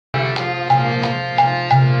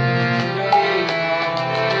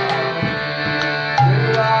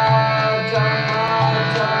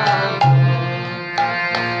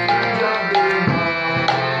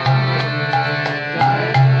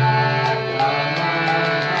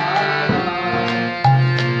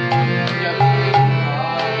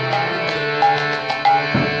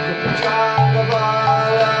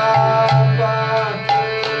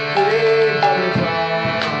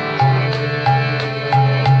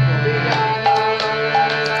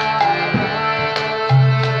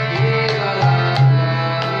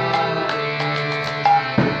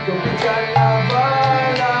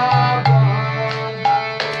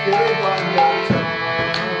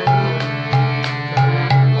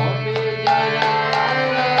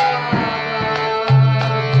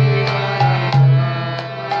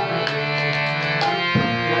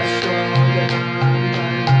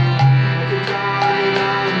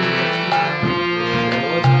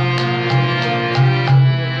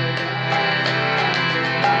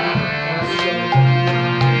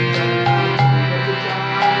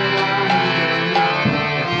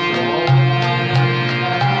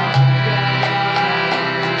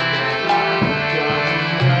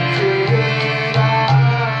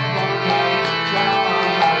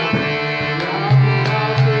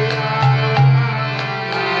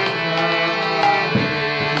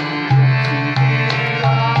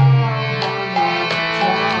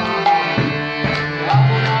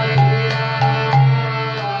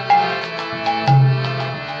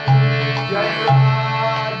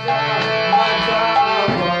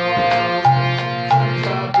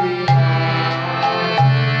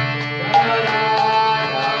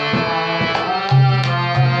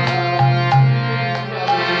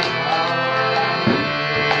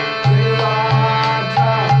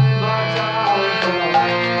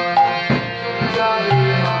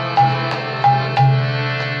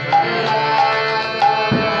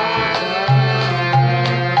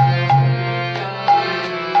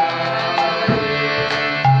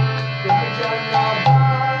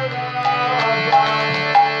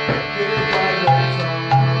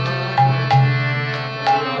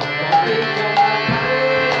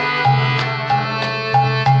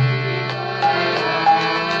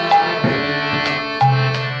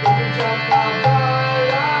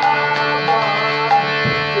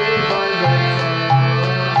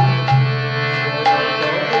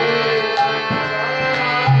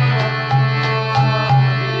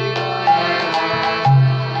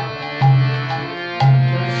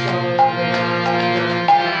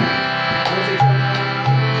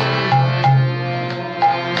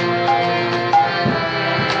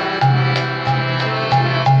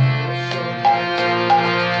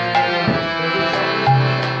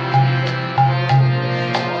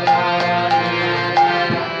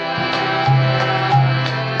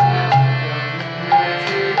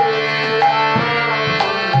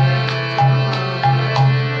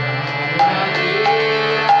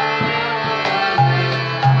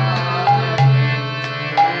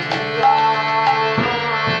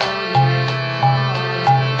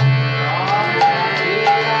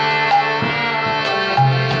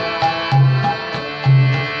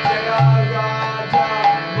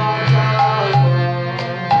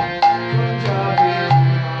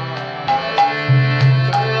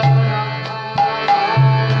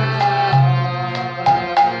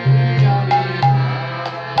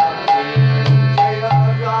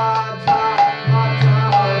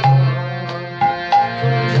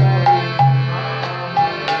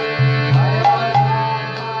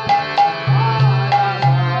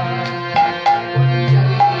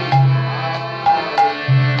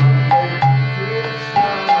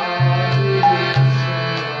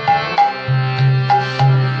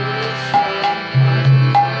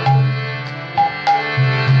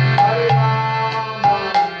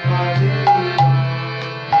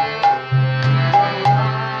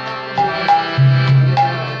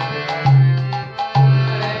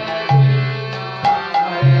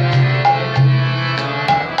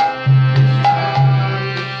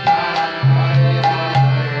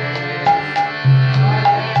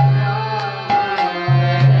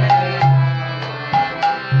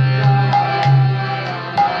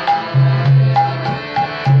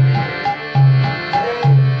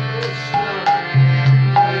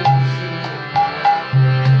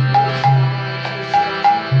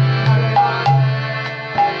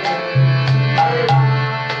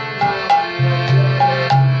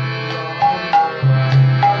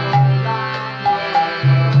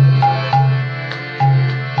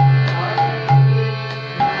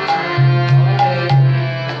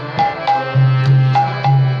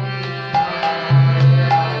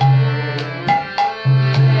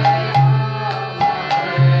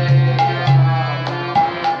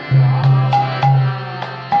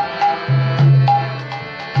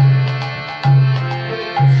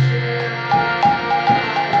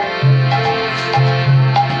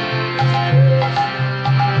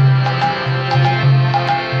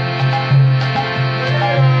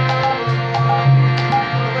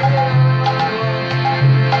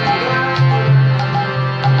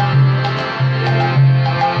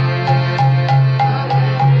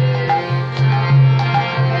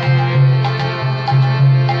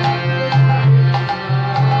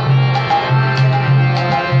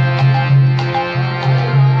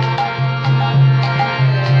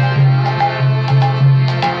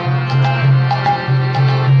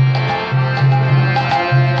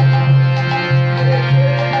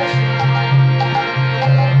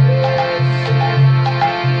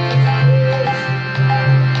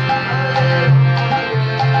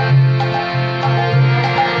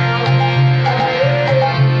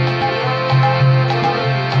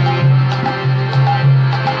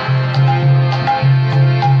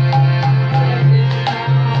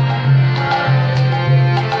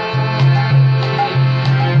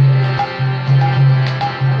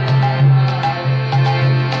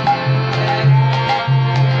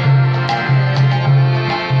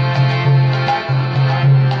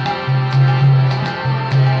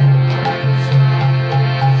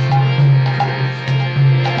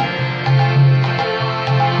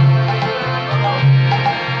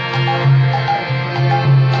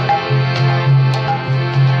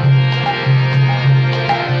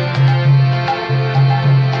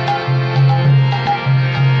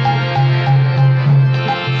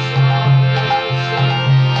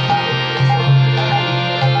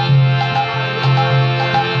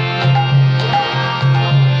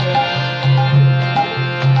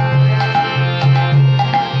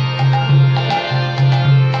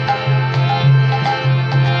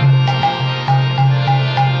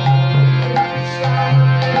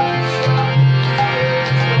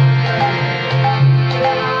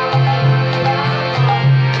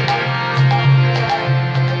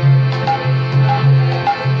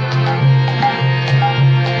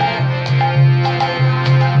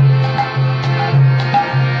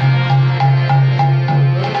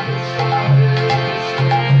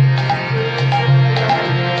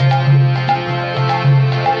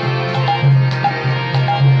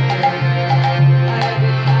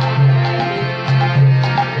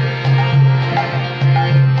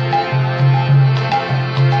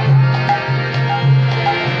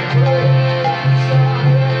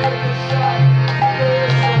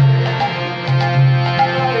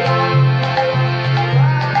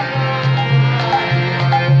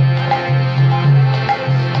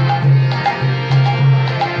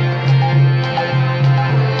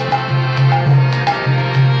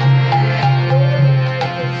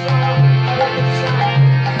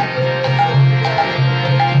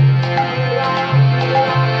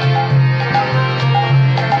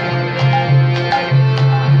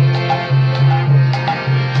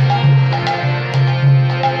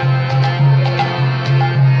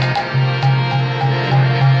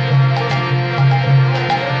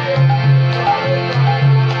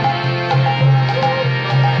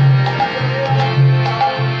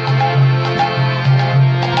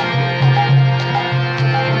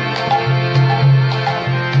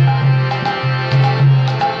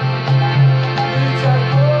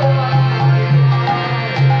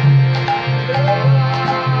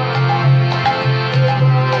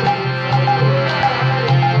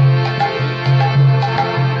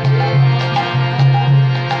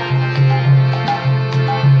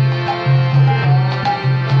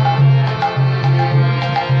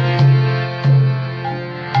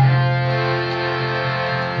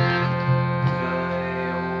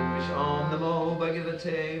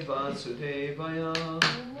Bhagavate Vasudevaya.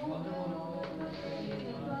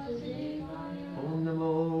 Om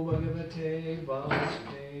Namo Bhagavate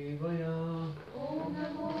Vasudevaya. Om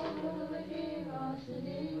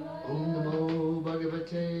Namo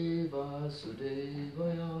Bhagavate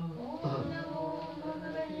Vasudevaya.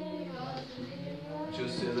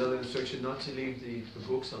 Just a little instruction not to leave the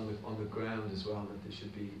books on the ground as well, that they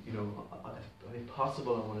should be, you know, if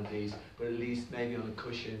possible on one of these, but at least maybe on a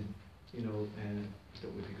cushion, you know, and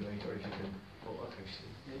that would be great. Or if you can,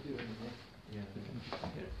 actually, yeah.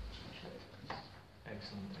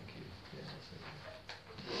 Excellent, thank you.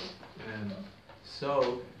 Yeah,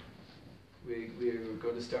 so we're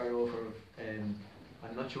going to start over, and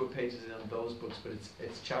I'm not sure what page it is on those books, but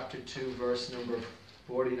it's chapter 2, verse number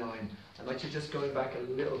 49. I'm actually just going back a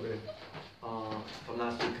little bit from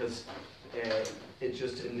last week, because it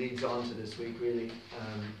leads on to this week really.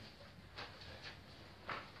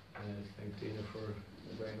 Thank Dina for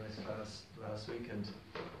a very nice class last week, and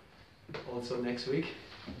also next week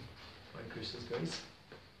by Krishna's grace.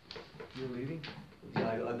 You're leaving?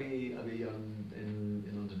 Yeah, I'll be in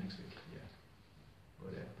London next week. Yeah,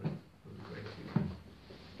 but it'll be great if you can.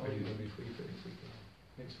 Are you going to be free for next week?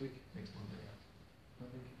 Next week? Next Monday. I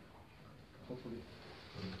think. Hopefully.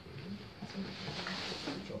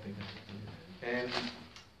 Dropping it. Let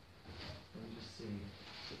me just see.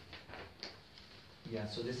 Yeah,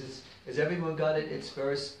 so this is, has everyone got it? It's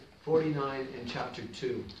verse 49 in chapter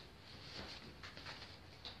 2.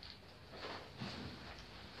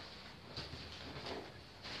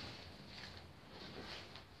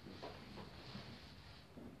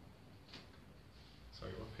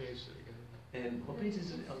 Sorry, what page is it again? What page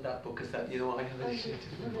is it on that book? Is that, you know, I have a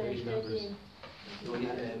different page numbers. No,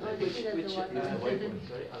 which is the white one?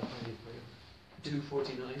 Sorry, I'll find it for you.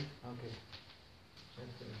 249. Okay.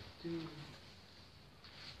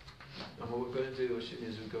 And what we're going to do is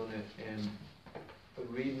we're going to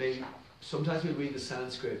read, maybe sometimes we read the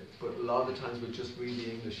Sanskrit, but a lot of the times we'll just read the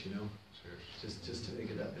English, you know, Sure. just to make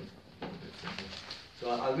it that bit simple. So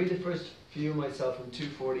I'll read the first few myself from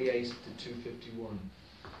 248 to 251.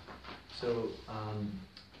 So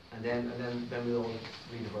and then we'll all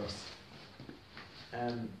read a verse.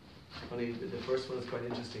 Funny, the first one is quite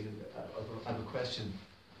interesting. I have a question.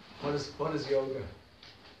 What is yoga?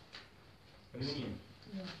 Union.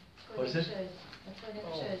 No. What is it? A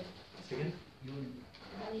connection. Say again?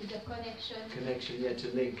 That is the connection. Connection, yeah, to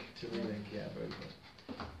relink, yeah, very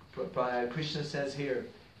good. Krishna says here,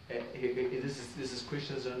 this is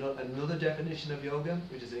Krishna's another definition of yoga,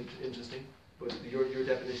 which is interesting. But your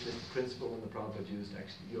definition is the principle one the Prabhupada used.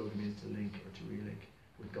 Actually, yoga means to link or to relink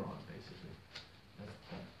with God, basically. That's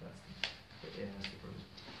the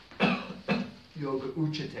purpose. Yoga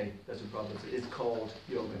uchate, that's what Prabhupada said. It's called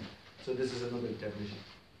yoga. So this is another definition.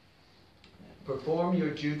 Perform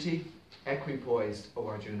your duty equipoised, O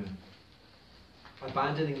Arjuna,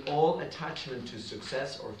 abandoning all attachment to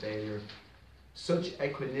success or failure. Such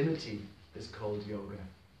equanimity is called yoga.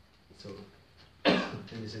 So,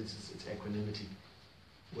 in this instance, it's equanimity,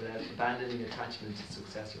 without abandoning attachment to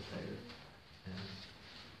success or failure.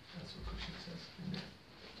 That's what Krishna says.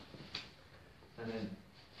 And then,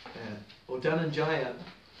 O Dhananjaya,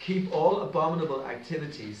 keep all abominable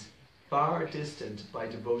activities far distant by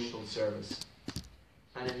devotional service,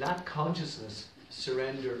 and in that consciousness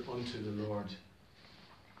surrender unto the Lord.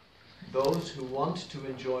 Those who want to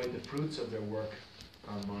enjoy the fruits of their work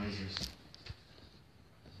are misers.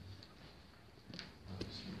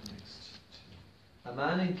 A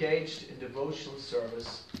man engaged in devotional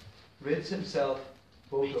service rids himself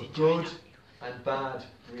both of good and bad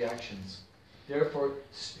reactions. Therefore,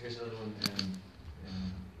 here's another one.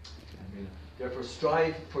 Therefore,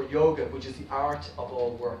 strive for yoga, which is the art of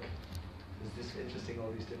all work. Is this interesting?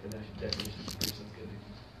 All these different definitions Krishna's giving.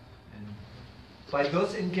 By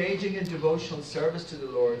thus engaging in devotional service to the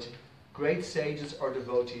Lord, great sages or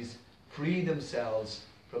devotees free themselves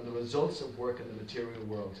from the results of work in the material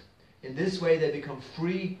world. In this way, they become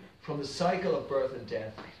free from the cycle of birth and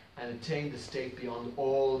death and attain the state beyond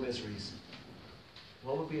all miseries.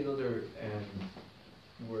 What would be another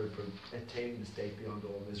word for attaining the state beyond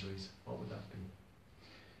all miseries? What would that be?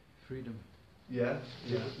 Freedom. Yeah.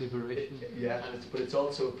 Liberation. But it's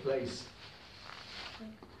also a place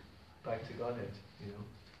back to Godhead, you know.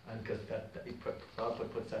 And because Prabhupada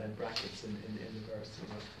puts that in brackets in the verse, you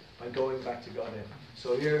know, by going back to Godhead.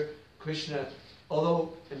 So here, Krishna,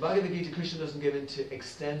 although in Bhagavad Gita, Krishna doesn't give into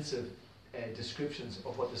extensive descriptions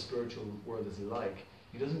of what the spiritual world is like.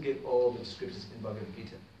 He doesn't give all the descriptions in Bhagavad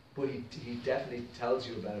Gita, but he definitely tells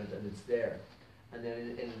you about it, and it's there. And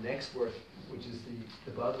then in the next work, which is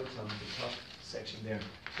the Bhagavatam, the top section there.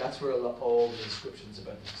 That's where all the descriptions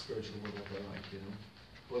about the spiritual world are like, you know.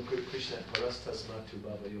 Well, Krishna, Parastasmatu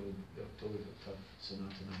Baba Yoga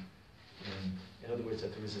Sanatana. In other words,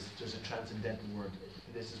 that there's a transcendental word.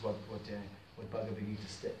 This is what Bhagavad Gita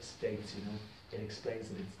states, you know. It explains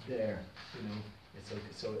that it's there, you know.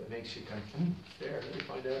 So it makes you kind of, it's there, let me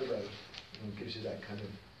find out about it. You know, it gives you that kind of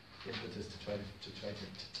impetus to try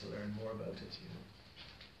to learn more about it, you know.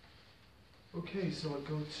 Okay, so I'll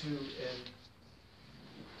go to,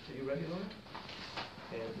 are you ready, Laura?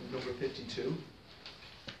 Number 52.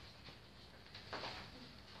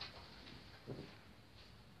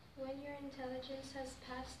 When your intelligence has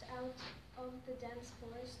passed out of the dense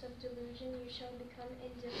forest of delusion, you shall become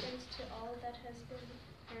indifferent to all that has been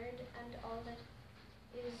heard and all that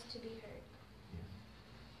is to be heard. Yeah.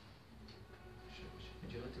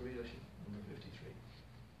 Would you like to read Oshi? Number 53.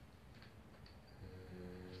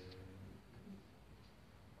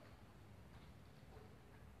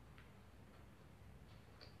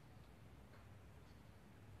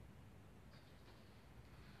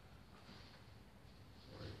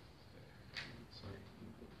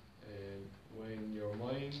 When your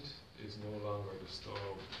mind is no longer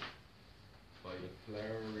disturbed by the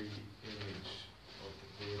flowery image of the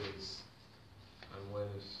Vedas, and when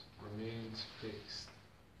it remains fixed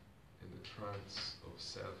in the trance of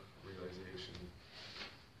self-realization,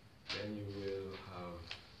 then you will have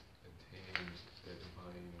attained the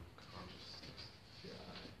divine consciousness.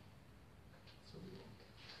 Yeah. So we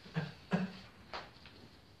won't.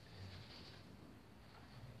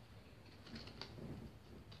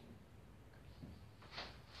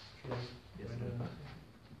 Yes,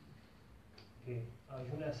 Okay,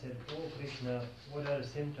 Arjuna said, "Oh Krishna, what are the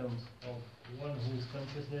symptoms of one whose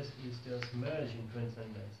consciousness is just merged in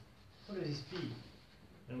transcendence? How does he speak?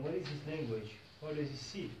 And what is his language? How does he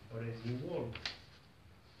sit? How does he walk?"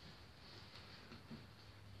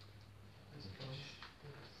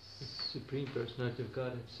 The Supreme Personality of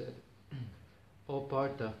Godhead said, "O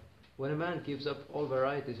Partha, when a man gives up all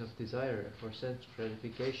varieties of desire for sense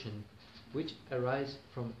gratification, which arise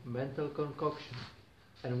from mental concoction,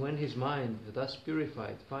 and when his mind, thus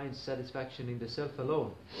purified, finds satisfaction in the self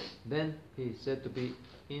alone, then he is said to be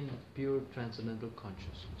in pure transcendental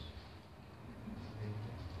consciousness."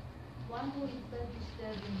 One who is not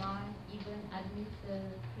disturbed in mind even admits the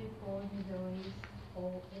threefold miseries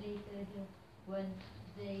or elated when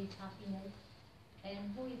there is happiness,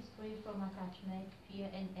 and who is free from attachment, fear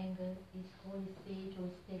and anger is called a sage or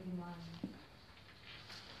steady mind.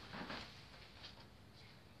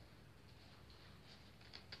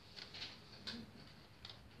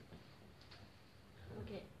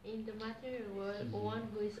 Okay, in the material world, one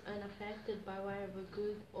who is unaffected by whatever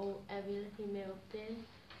good or evil he may obtain,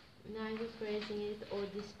 neither praising it or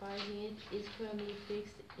despising it, is firmly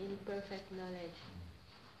fixed in perfect knowledge.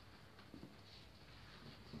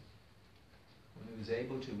 When he was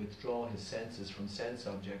able to withdraw his senses from sense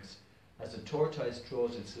objects, as a tortoise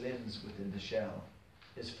draws its limbs within the shell,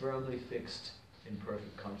 is firmly fixed in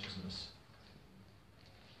perfect consciousness.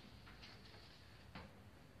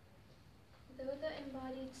 Though the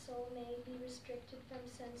embodied soul may be restricted from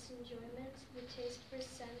sense enjoyment, the taste for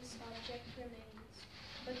sense object remains.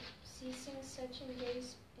 But ceasing such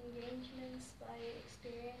engagements by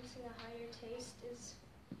experiencing a higher taste,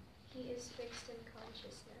 he is fixed in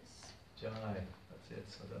consciousness. Jai, that's it.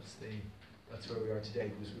 So that's where we are today.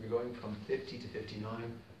 Because we were going from 50 to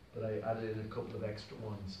 59, but I added in a couple of extra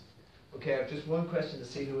ones. Okay, I've just one question to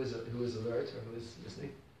see who is alert or who is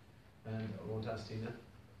listening, and I won't ask Tina.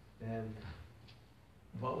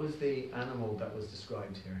 What was the animal that was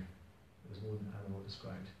described here? There was one animal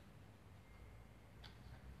described.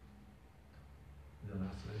 No,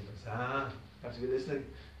 that's not it. Have to be listening.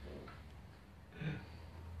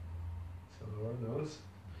 So Laura knows.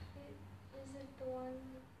 Is it the one,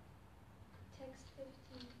 text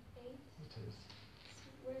 58? It is.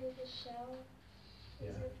 Where the shell, is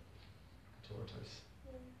Yeah. it? Tortoise.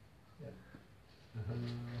 Yeah.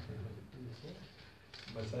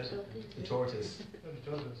 What's that? The tortoise. Oh, the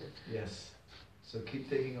tortoise. Yes. So keep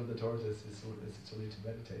thinking of the tortoise as something to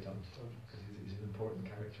meditate on, because he's an important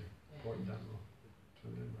character, important animal to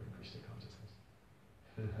remember in Krishna consciousness.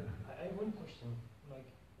 I have one question. Like,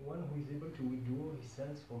 one who is able to withdraw his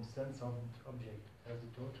sense from sense object, as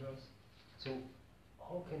the tortoise. So,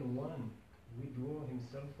 how can one withdraw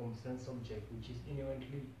himself from sense object, which is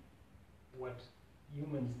inherently what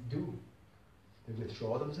humans do? They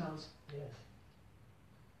withdraw themselves? Yes.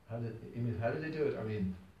 How did they do it? I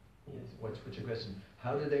mean, Yes. what's your question?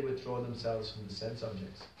 How do they withdraw themselves from the sense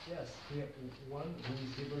objects? Yes. Here, one who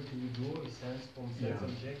is able to withdraw his sense from sense Yeah.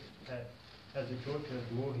 object, as the tortoise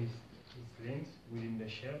draw his is linked within the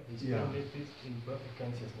shell, is Yeah. limited in perfect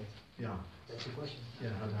consciousness. Yeah. That's the question.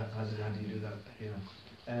 Yeah, how do you do that?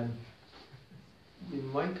 Yeah. We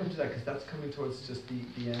might come to that because that's coming towards just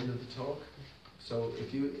the end of the talk. So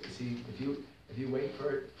if you wait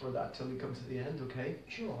for that till we come to the end, okay?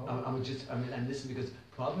 Sure. And listen, because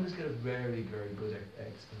Prabhupada has got a very, very good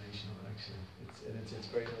explanation of it actually. It's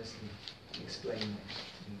very nicely explained.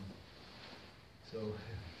 So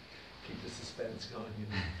keep the suspense going,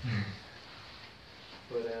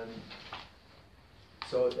 But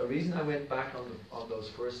so the reason I went back on those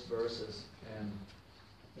first verses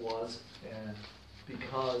was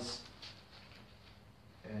because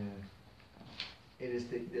it is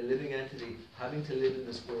the living entity having to live in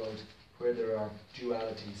this world where there are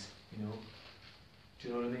dualities, Do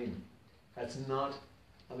you know what I mean? That's not,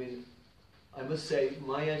 I must say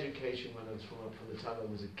my education when I was from the time I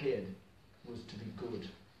was a kid was to be good.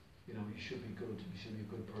 You should be good, you should be a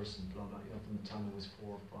good person, blah blah, from the time I was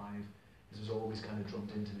 4 or 5. This was always kind of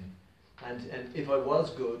drummed into me. And if I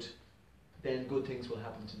was good, then good things will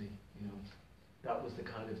happen to me, That was the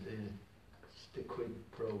kind of the quid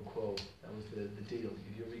pro quo. That was the deal.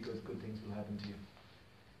 If you're really good things will happen to you.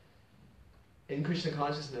 In Krishna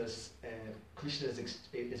consciousness, Krishna is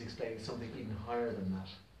explaining something even higher than that,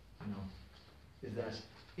 Is that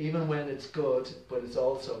even when it's good, but it's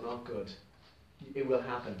also not good, it will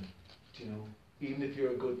happen, Even if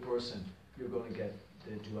you're a good person, you're going to get,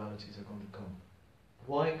 the dualities are going to come.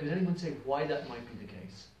 Why? Could anyone say why that might be the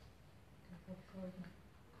case?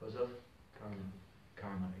 Because of karma.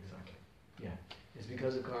 Karma, exactly. Yeah. It's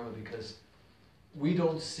because of karma, because we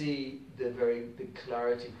don't see the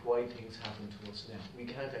clarity why things happen to us now. We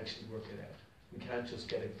can't actually work it out. We can't just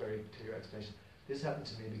get a very clear explanation. This happened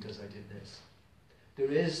to me because I did this.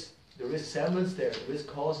 There is semblance there is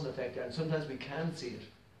cause and effect there, and sometimes we can see it,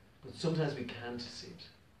 but sometimes we can't see it.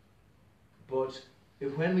 But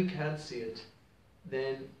when we can't see it,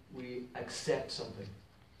 then we accept something,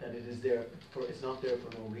 that it is there it's not there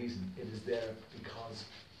for no reason. It is there because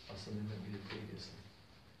of something that we did previously.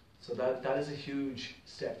 So that is a huge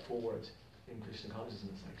step forward in Krishna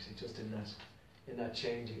consciousness, actually, just in that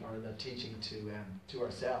changing or in that teaching to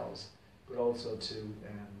ourselves, but also to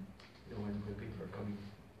when people are coming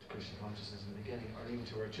to Krishna consciousness in the beginning, or even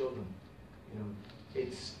to our children.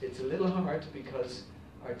 It's a little hard because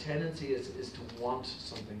our tendency is to want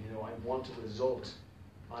something. I want a result.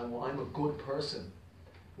 I'm a good person.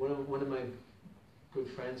 One of my good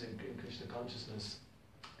friends in Krishna consciousness.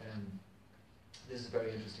 This is a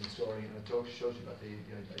very interesting story, and I've showed you about the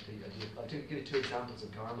idea. I'll give you 2 examples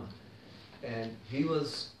of karma. And he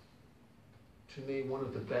was, to me, one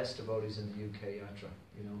of the best devotees in the UK Yatra.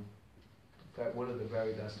 In fact, one of the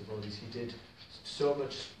very best devotees. He did so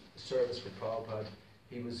much service for Prabhupada.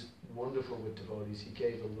 He was wonderful with devotees. He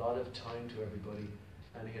gave a lot of time to everybody,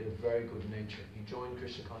 and he had a very good nature. He joined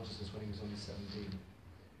Krishna consciousness when he was only 17.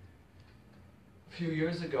 A few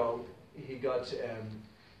years ago, he got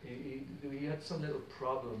he had some little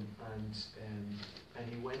problem, and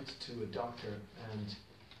he went to a doctor, and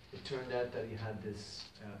it turned out that he had this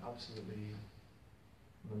absolutely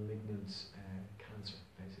malignant cancer,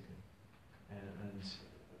 basically,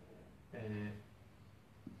 and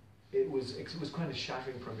it was kind of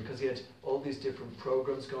shattering for him because he had all these different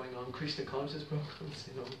programs going on, Krishna conscious programs.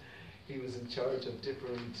 He was in charge of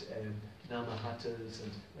different namahatas,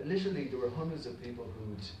 and literally there were hundreds of people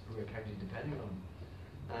who were kind of depending on him.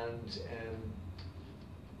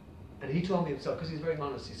 And he told me himself, because he's very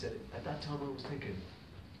honest, he said, at that time I was thinking,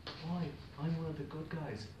 why? I'm one of the good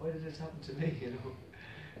guys. Why did this happen to me?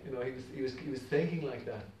 He was thinking like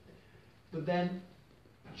that. But then,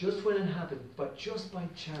 just when it happened, but just by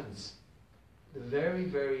chance, the very,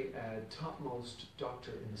 very topmost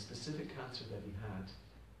doctor in the specific cancer that he had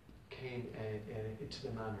came into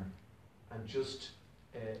the manor and just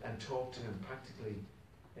and talked to him practically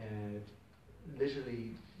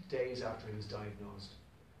literally days after he was diagnosed.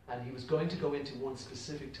 And he was going to go into one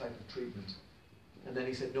specific type of treatment. And then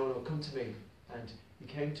he said, no, come to me. And he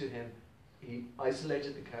came to him, he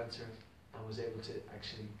isolated the cancer and was able to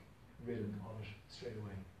actually rid him of it straight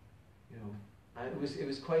away. And it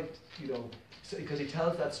was quite, so, because he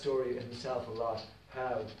tells that story himself a lot,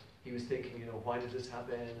 how he was thinking, why did this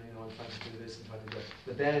happen? I'm trying to do this and trying to do that.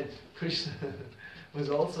 But then Krishna was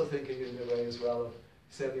also thinking in a way as well of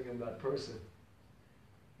sending him that person.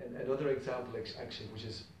 And another example, actually, which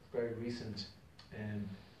is very recent,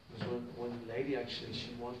 was one lady actually. She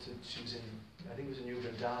was in, I think it was in New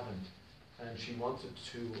Vrindavan, and she wanted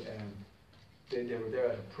to. They were there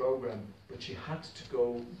at a program, but she had to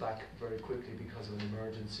go back very quickly because of an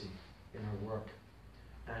emergency in her work.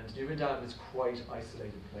 And Nirvana is quite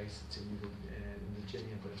isolated place. It's in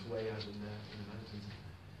Virginia, but it's way out in the mountains.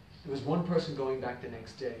 There was one person going back the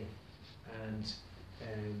next day, and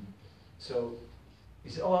so he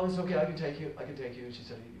said, "Oh, it's okay. I can take you. And she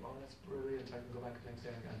said, "Oh, that's brilliant. I can go back the next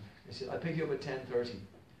day." And he said, "I'll pick you up at 10:30."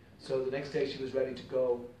 So the next day she was ready to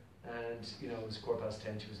go, and it was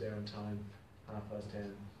 10:15. She was there on time.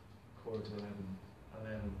 10:30, 11:15,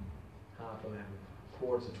 11, 11:30,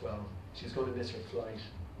 11:45. She was going to miss her flight,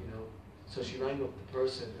 So she rang up the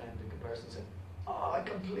person, and the person said, "Oh, I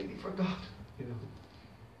completely forgot,"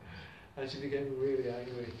 And she became really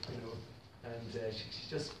angry, And she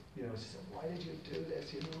just, she said, "Why did you do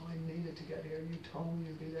this? I needed to get here. You told me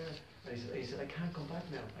you'd be there." And he said, "I can't come back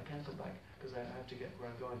now. I can't come back because I have to get where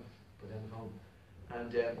I'm going." But then home,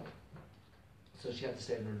 and so she had to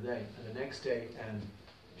stay another day. And the next day,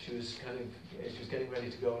 she was getting ready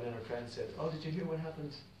to go, and then her friend said, "Oh, did you hear what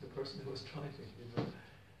happened? The person who was driving,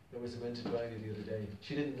 that was meant to drive you the other day."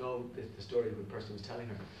 She didn't know the story of the person was telling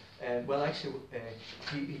her. Well, actually,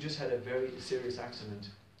 he just had a very serious accident,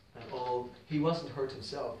 and he wasn't hurt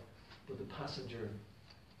himself, but the passenger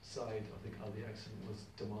side of the accident was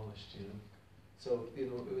demolished. So it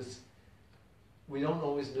was. We don't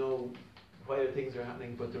always know why things are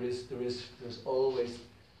happening, but there's always,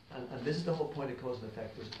 and this is the whole point of cause and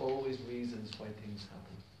effect. There's always reasons why things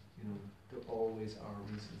happen. There always are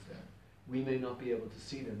reasons there. We may not be able to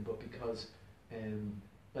see them, but because,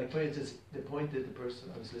 like for instance, the point that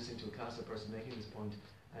I was listening to a class, a person making this point,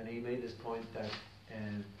 and he made this point that,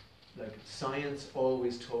 like science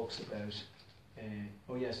always talks about,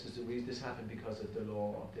 oh yes, there's a reason this happened because of the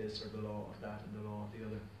law of this or the law of that and the law of the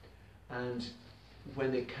other, and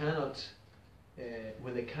when they cannot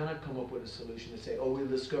come up with a solution, they say, "Oh, we'll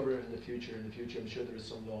discover it in the future. In the future, I'm sure there is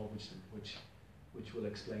some law which will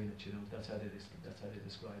explain it." That's how they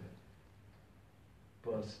describe it.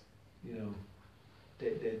 But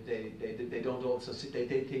they don't also see,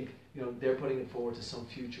 they think they're putting it forward to some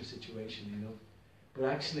future situation. But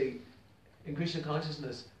actually, in Krishna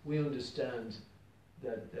consciousness, we understand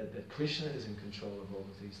that Krishna is in control of all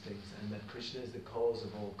of these things, and that Krishna is the cause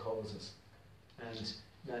of all causes. And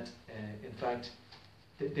that, in fact,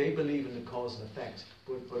 they believe in the cause and effect,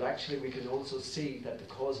 but actually we can also see that the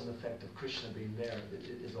cause and effect of Krishna being there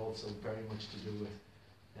is also very much to do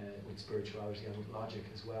with spirituality and with logic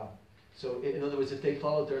as well. So, in other words, if they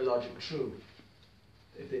followed their logic true,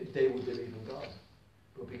 they would believe in God.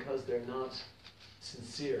 But because they're not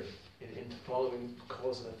sincere in following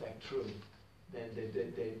cause and effect true, then they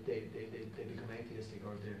become atheistic,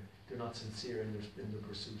 or they're not sincere in the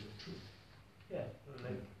pursuit of truth. Yeah,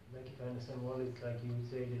 like if I understand well, it's like you would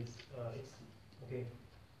say it's okay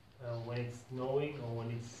when it's knowing, or when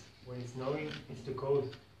it's knowing, it's the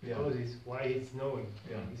cause. The cause is why it's knowing.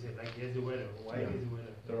 Yeah. You say like here's the weather. Why is the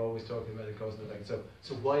weather? They're always talking about the cause and effect.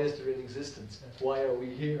 So why is there an existence? Why are we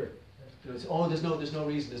here? There's no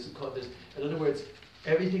reason. In other words,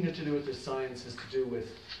 everything that to do with the science has to do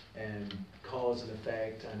with cause and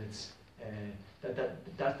effect, and it's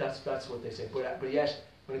that's what they say. But yet,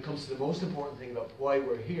 when it comes to the most important thing about why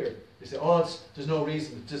we're here, they say, "Oh, there's no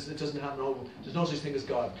reason. It doesn't happen. There's no such thing as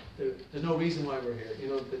God. There's no reason why we're here."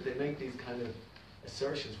 They make these kind of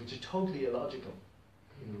assertions which are totally illogical.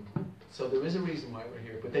 So there is a reason why we're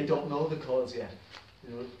here, but they don't know the cause yet.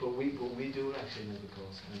 But we do actually know the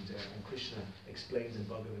cause, and Krishna explains in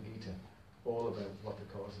Bhagavad Gita all about what the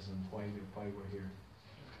cause is and why we're here.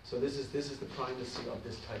 So this is the primacy of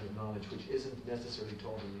this type of knowledge, which isn't necessarily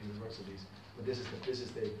taught in the universities, but this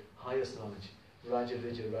is the highest knowledge. Raja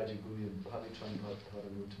Vijay Raja Guyam Pavitram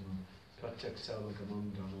Paramutamam Pratyak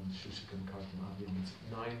Salvakamam Dhanam Shushikam Kartam Abhyam. It's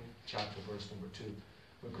 9th chapter, verse number 2,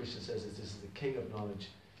 where Krishna says that this is the king of knowledge.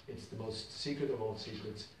 It's the most secret of all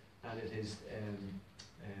secrets, and it is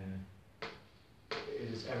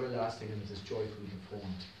everlasting, and it is joyfully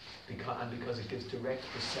performed. Because it gives direct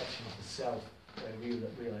perception of the self by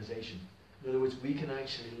realization. In other words, we can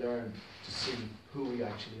actually learn to see who we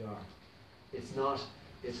actually are. It's not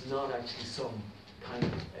actually some kind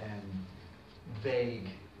of vague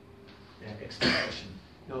explanation.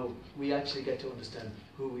 No, we actually get to understand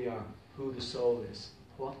who we are, who the soul is,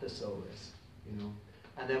 what the soul is,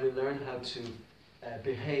 and then we learn how to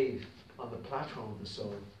behave on the platform of the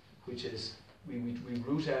soul, which is we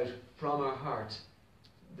root out from our heart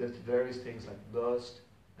the various things like lust,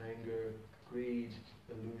 anger, greed,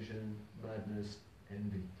 illusion, madness,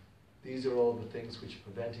 envy. These are all the things which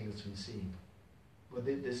are preventing us from seeing. But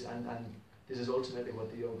this is ultimately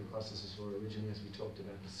what the yoga processes were originally, as we talked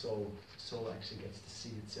about. The soul actually gets to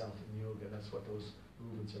see itself in yoga. That's what those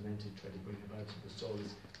movements are meant to try to bring about. So the soul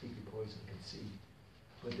is deeply poised and can see.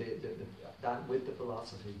 But that with the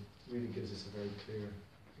philosophy really gives us a very clear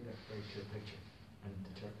picture and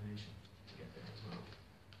determination to get there as well.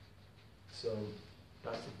 So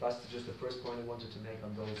that's just the first point I wanted to make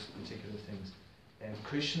on those particular things.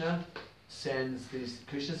 Krishna sends these.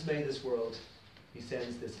 Krishna's made this world. He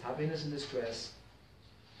sends this happiness and distress,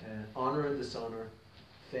 honor and dishonor,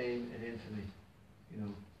 fame and infamy. You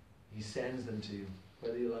know, he sends them to you,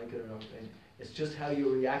 whether you like it or not. And it's just how you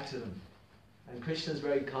react to them. And Krishna's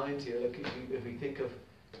very kind here. Look, if we think of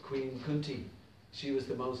Queen Kunti, she was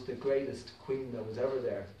the greatest queen that was ever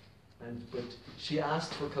there. But she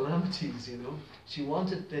asked for calamities, you know. She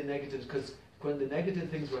wanted the negatives, because when the negative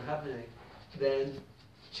things were happening, then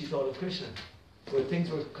she thought of Krishna. When things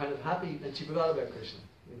were kind of happy, then she forgot about Krishna,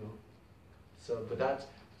 you know. So, but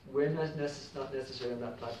we're not necessarily on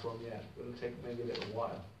that platform yet. It'll take maybe a little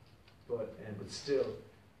while. But still,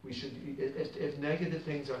 we should, if negative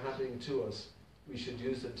things are happening to us, we should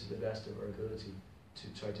use them to the best of our ability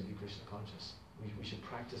to try to be Krishna conscious. We should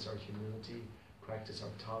practice our humility, practice our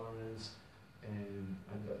tolerance, and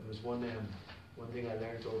there was one thing I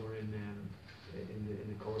learned over in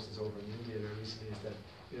the courses over in India there recently is that,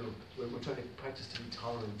 you know, we're trying to practice to be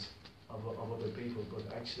tolerant of other people, but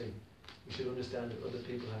actually we should understand that other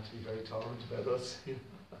people have to be very tolerant about us. You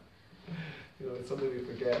know, it's something we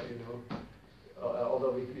forget. You know,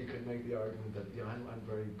 although we could make the argument that, you know, I'm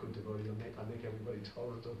very good devotee. I make everybody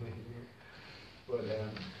tolerant of me. You know? But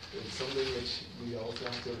it's something which we also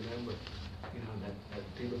have to remember. You know, that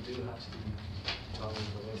people do have to be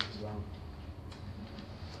tolerant of us as well.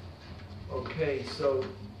 Okay, so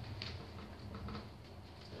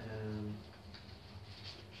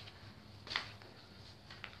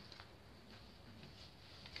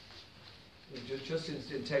just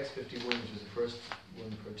in text 51, which is the first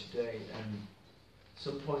one for today, and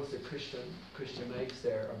some points that Krishna makes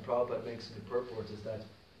there, and Prabhupada makes in the purport, is that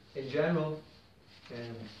in general,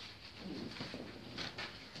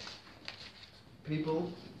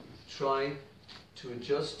 people try to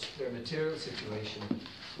adjust their material situation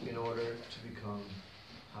in order to become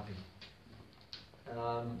happy.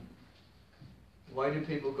 Why do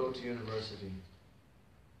people go to university?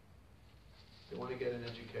 They want to get an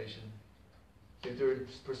education. If they're in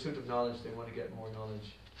pursuit of knowledge, they want to get more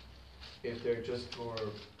knowledge. If they're just more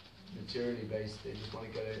materially based, they just want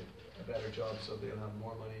to get a better job so they'll have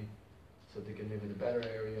more money, so they can live in a better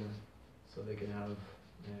area, so they can have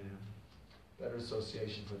better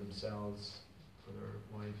association for themselves, for their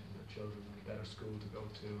wife and their children, a better school to go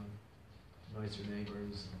to, and nicer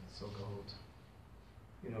neighbours, and so-called.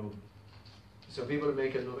 You know, so people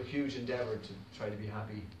make a huge endeavour to try to be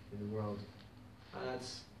happy in the world, and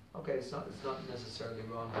that's okay. It's not necessarily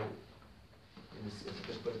wrong,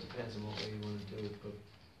 but it depends on what way you want to do it.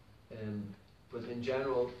 But in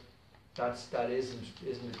general, that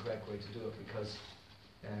isn't the correct way to do it, because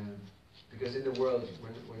in the world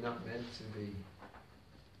we're not meant to be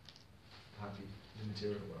happy in the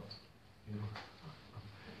material world. You know.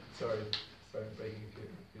 Sorry, I'm breaking a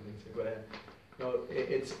few things here, but no,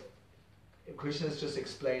 it's Krishna is just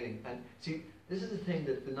explaining. And see, this is the thing,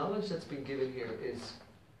 that the knowledge that's been given here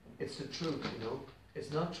it's the truth. You know,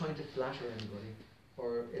 it's not trying to flatter anybody,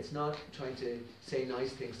 or it's not trying to say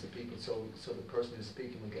nice things to people so the person who's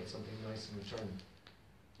speaking will get something nice in return.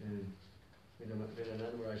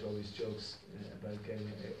 Vinanandaraj always jokes about getting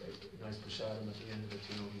a nice prasadam at the end of it.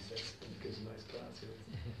 You know, he says he gives a nice class here.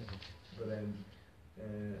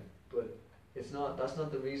 But it's not. That's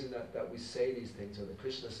not the reason that we say these things, or that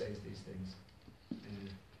Krishna says these things.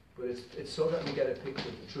 But it's so that we get a picture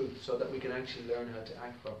of the truth, so that we can actually learn how to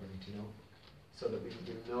act properly. You know, so that we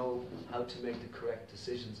know how to make the correct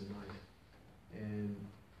decisions in life.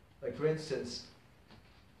 Like for instance,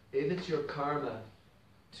 if it's your karma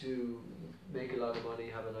to make a lot of money,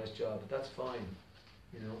 have a nice job, that's fine,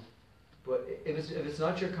 you know. But if it's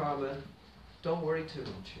not your karma, don't worry too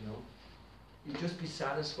much, you know. You just be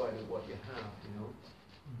satisfied with what you have, you know.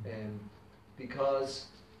 Because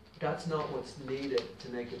that's not what's needed to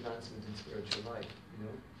make advancement in spiritual life, you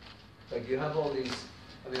know. Like you have all these.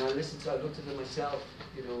 I mean, I looked at them myself,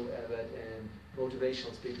 you know, about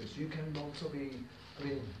motivational speakers. You can also be. I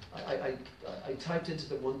mean, I typed into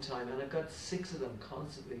them one time, and I've got 6 of them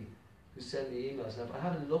constantly who send me emails. Now, I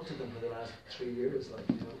haven't looked at them for the last 3 years, like,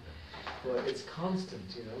 you know, but it's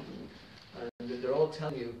constant, you know, and they're all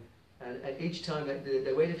telling you, and each time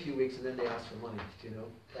they wait a few weeks and then they ask for money, you know.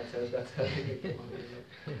 That's how they get money,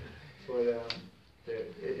 you know.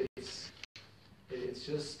 But it's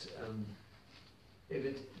just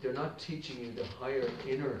they're not teaching you the higher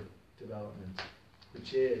inner development,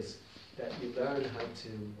 which is that you learn how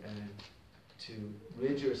to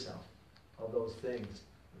rid yourself of those things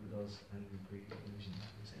those and illusion.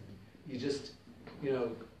 You just,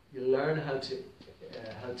 you learn how to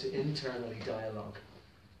internally dialogue,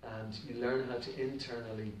 and you learn how to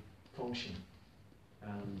internally function.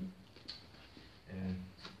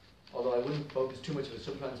 Although I wouldn't focus too much on it,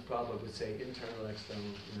 sometimes Prabhupada would say internal, external,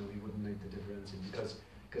 he wouldn't make the difference, because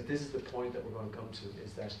this is the point that we're going to come to,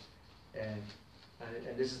 is that, and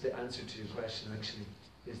this is the answer to your question actually,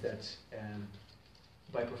 is that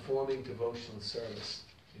by performing devotional service,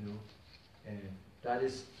 that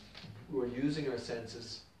is, we're using our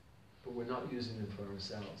senses, but we're not using them for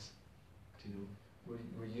ourselves.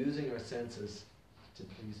 We're using our senses to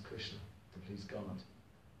please Krishna, to please God,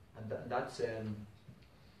 and that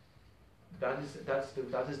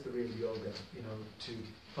is the real yoga. To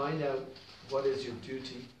find out what is your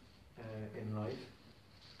duty in life.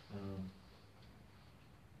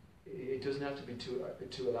 It doesn't have to be too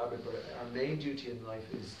elaborate, but our main duty in life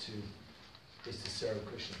is to serve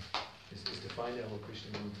Krishna. Is to find out what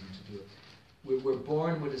Krishna wants him to do. We're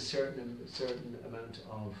born with a certain amount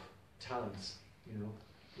of talents.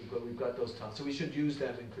 We've got those talents, so we should use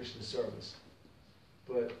them in Krishna's service.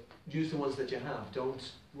 But use the ones that you have.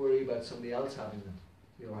 Don't worry about somebody else having them,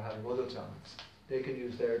 or having other talents. They can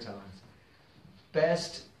use their talents.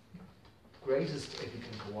 Greatest if you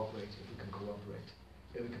can cooperate.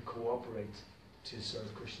 If we can cooperate to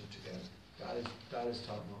serve Krishna together. That is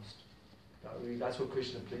topmost. That's what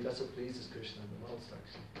Krishna pleases. That's what pleases Krishna the most,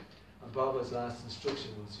 actually. And Baba's last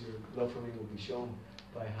instruction was, your love for me will be shown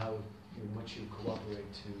by how much you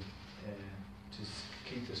cooperate to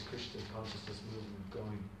keep this Krishna consciousness movement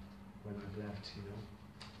going when I've left.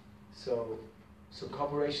 So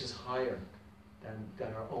cooperation is higher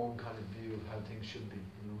than our own kind of view of how things should be.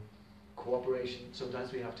 Cooperation.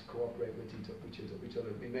 Sometimes we have to cooperate with each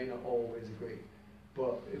other. We may not always agree,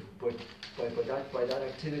 but by that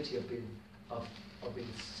activity of being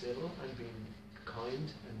civil and being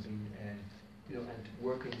kind and being and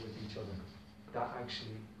working with each other, that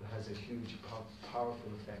actually has a huge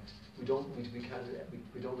powerful effect. We cannot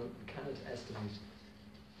estimate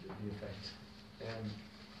the effect. I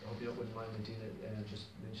hope you wouldn't mind, Medina, just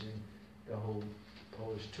mentioning the whole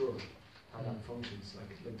Polish tour, how that functions.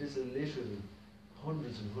 Like this is literally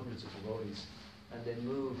hundreds and hundreds of devotees, and they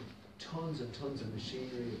move tons and tons of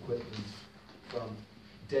machinery, equipment from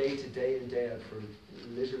day to day and day out for at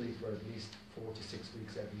least 4 to 6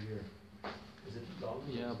 weeks every year. Is it long?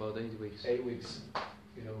 Yeah, about 8 weeks. 8 weeks.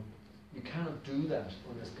 You cannot do that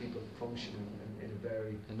unless people function in a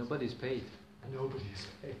very... And nobody's paid. And nobody is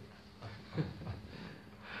paid.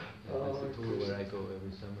 That's the tour where I go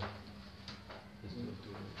every summer. Just to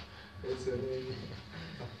do it. It's amazing.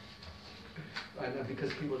 And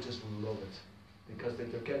because people just love it. Because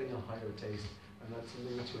they're getting a higher taste. And that's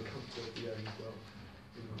something which will come to at the end as well.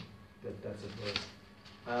 That's it for us.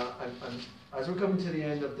 And as we're coming to the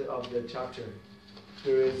end of the chapter,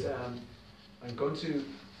 there is, I'm going to,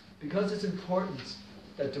 because it's important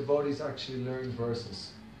that devotees actually learn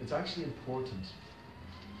verses. It's actually important.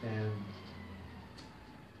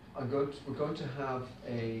 We're going to have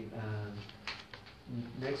a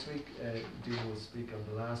next week. Dina will speak on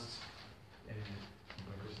the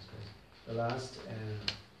last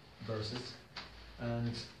verses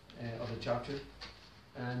and of the chapter,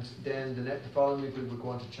 and then the following week we'll go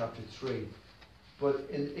on to chapter 3. But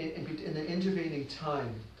in the intervening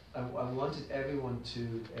time, I wanted everyone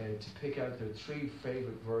to pick out their 3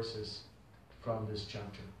 favorite verses from this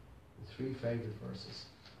chapter. The 3 favorite verses.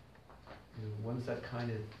 Ones that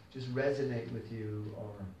kind of just resonate with you,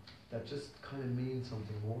 or that just kind of mean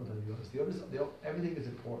something more than the others. Everything is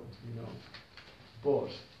important,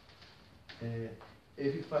 But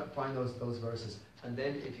if you find those verses, and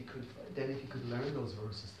then if you could learn those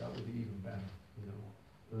verses, that would be even better.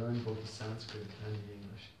 Learn both the Sanskrit and the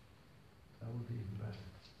English. That would be even better.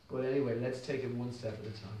 But anyway, let's take it one step at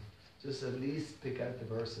a time. Just at least pick out the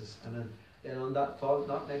verses, and then on that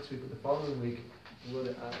not next week, but the following week,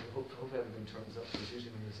 we'll hope everyone turns up. Because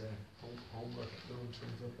usually when there's homework, no one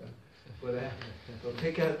turns up then. But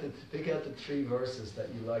pick out the 3 verses that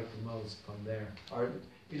you like the most from there. Or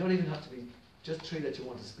you don't even have to be just 3 that you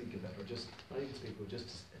want to speak about, or just not even speak, but just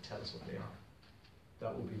to tell us what they are.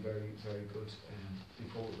 That would be very, very good.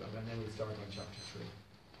 And then we'll start on chapter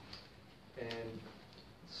 3.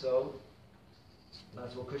 So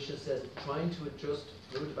that's what Krishna says. Trying to adjust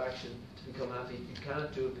route of action to become happy, you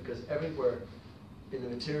cannot do it, because everywhere in the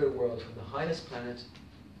material world, from the highest planet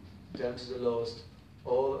down to the lowest,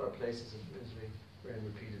 all are places of misery where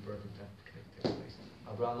repeated birth and death takes place.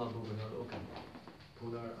 Abraham Bhuvanar Loka,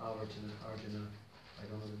 Punar Avartana Arjuna. I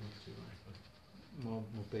don't know the next 2 lines, but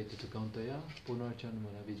Mopeti Tukantaya,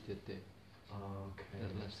 Punarchanmana Vidyate. Okay.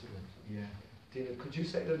 That last one. Yeah. Dina, could you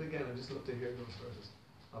say that again? I'd just love to hear those verses.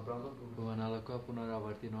 Abraham? Bhuvan alaka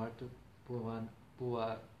punaravartino artu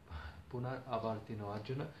punaravartino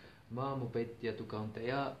arjuna mamupetya tu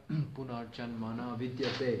kaunteya punarjanmana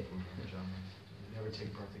vidyate. Never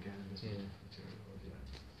take birth again in this Yeah. material world. Yeah.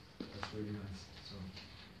 That's really nice.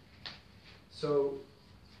 So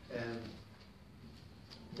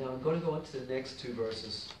now I'm going to go on to the next two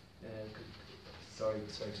verses. Sorry,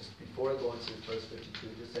 just before I go on to verse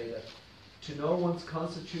 52, just say that to know one's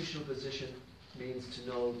constitutional position means to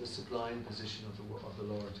know the sublime position of the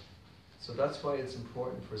Lord. So that's why it's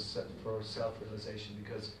important for self-realization,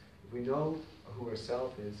 because if we know who our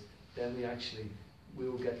self is, then we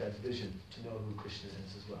will get that vision to know who Krishna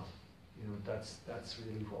is as well. You know, that's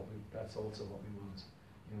really that's also what we want.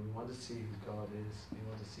 You know, we want to see who God is. We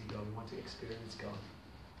want to see God. We want to experience God.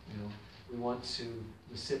 You know, we want to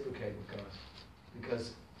reciprocate with God,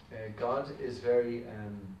 because God is very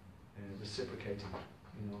reciprocating.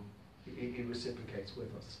 You know, he reciprocates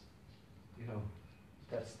with us. You know,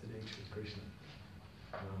 that's the nature of Krishna.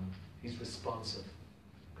 He's responsive.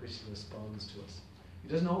 Krishna responds to us. He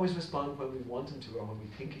doesn't always respond when we want him to or when we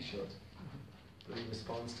think he should, but he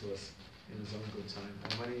responds to us in his own good time.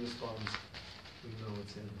 And when he responds, we know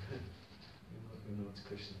it's him. we know it's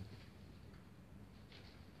Krishna.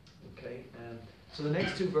 Okay, so the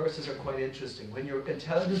next two verses are quite interesting. When your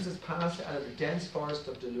intelligence is passed out of the dense forest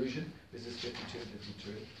of delusion, this is 52 and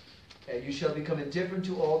 53, you shall become indifferent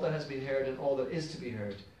to all that has been heard and all that is to be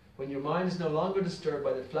heard. When your mind is no longer disturbed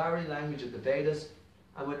by the flowery language of the Vedas,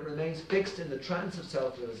 and when it remains fixed in the trance of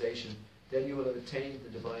self-realization, then you will have attained the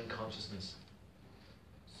divine consciousness.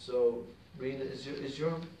 So, Rina, is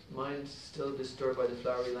your mind still disturbed by the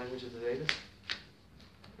flowery language of the Vedas?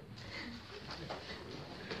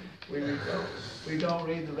 We don't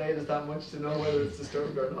read the Vedas that much to know whether it's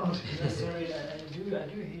disturbed or not. Sorry, I do hear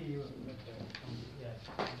you. But, yeah,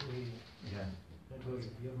 I do hear you. Yeah. Don't worry,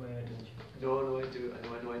 you have my attention. No, I do. I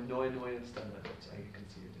understand that. I can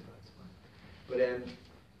see you do that. It's fine. But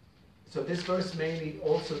so this verse mainly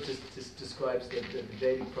also just describes the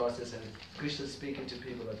Vedic process, and Krishna is speaking to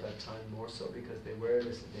people at that time more so because they were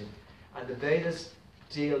listening. And the Vedas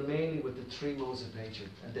deal mainly with the three modes of nature,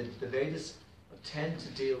 and the Vedas tend to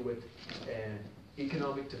deal with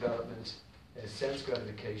economic development, sense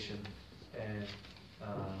gratification,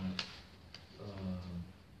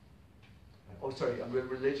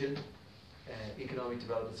 religion, economic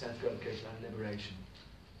development, sense gratification, and liberation.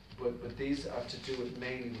 But these are to do with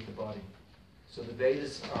mainly with the body. So the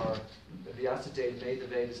Vedas Vyasadeva made the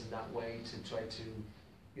Vedas in that way to try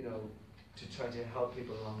to help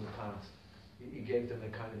people along the path. He gave them a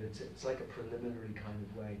kind of, it's like a preliminary kind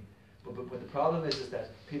of way. But the problem is that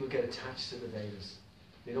people get attached to the Vedas.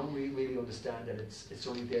 They don't really understand that it's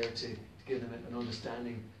only there to give them an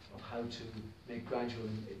understanding of how to make gradual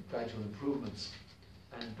improvements.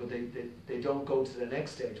 But they don't go to the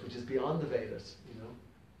next stage, which is beyond the Vedas,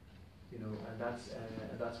 and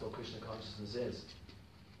that's what Krishna consciousness is.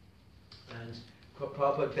 And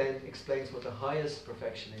Prabhupada then explains what the highest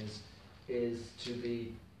perfection is to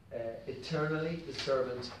be eternally the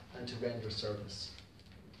servant and to render service.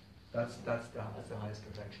 That's the highest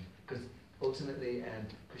perfection. Because ultimately,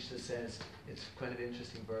 Krishna says, it's kind of an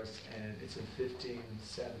interesting verse, and it's in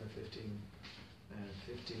 15:7 or 15,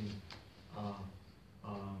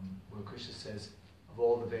 where Krishna says, of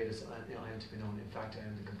all the Vedas, I am to be known. In fact, I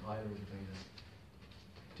am the compiler of the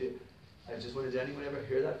Vedas. I just wondered, did anyone ever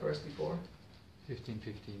hear that verse before?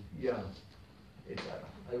 15:15. Yeah.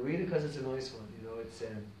 I read it because it's a nice one, it's,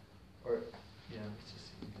 let's just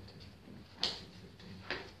see.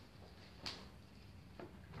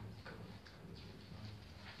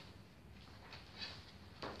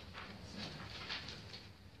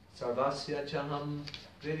 15. Sarvasya chaham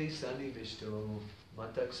virisani vishto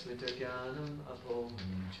matak smita jnanam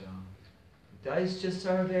apohancha daischa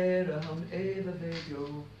sarveraham eva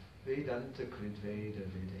vedyo vedanta kridveda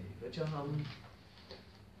videva chaham.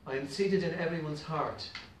 I am seated in everyone's heart,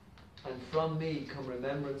 and from me come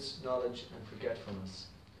remembrance, knowledge, and forgetfulness.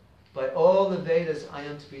 By all the Vedas I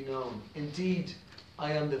am to be known. Indeed,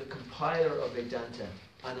 I am the compiler of Vedanta,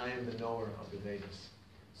 and I am the knower of the Vedas.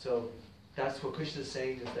 So that's what Krishna is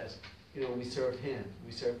saying, is that we serve him,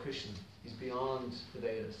 we serve Krishna. He's beyond the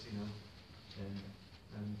Vedas,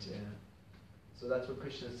 so that's what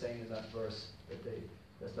Krishna is saying in that verse,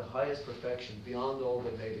 that's the highest perfection beyond all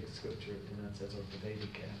the Vedic scripture in that sense, or the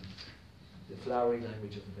Vedic, the flowery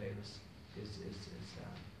language of the Vedas is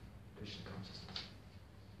Krishna consciousness.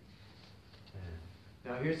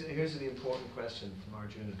 Now here's the important question from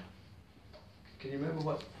Arjuna. Can you remember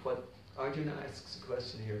what Arjuna asks a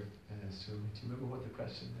question here, Sumi. Do you remember what the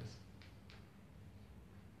question is?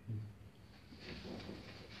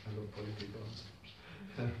 I love putting people on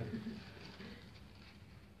spot.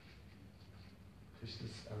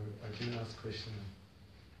 Arjuna asks Krishna,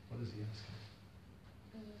 what is he asking?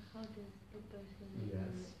 How does the person Yes.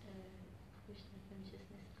 in Krishna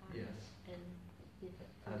consciousness act? Yes. And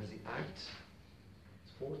How does he act?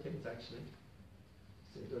 It's 4 things actually.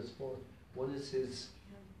 So there's 4. One is his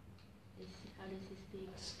how does he speak?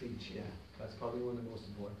 speech, yeah. That's probably one of the most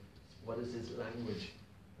important. What is his language?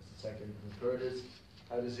 That's the second. And the third is,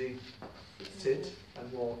 how does he sit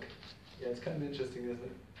and walk? Yeah, it's kind of interesting, isn't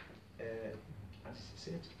it? How does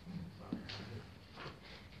he sit?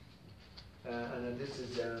 And then this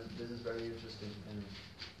is very interesting.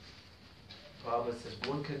 Prabhupada says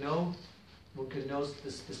one can know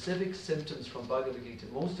the specific symptoms from Bhagavad Gita.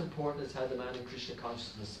 Most important is how the man in Krishna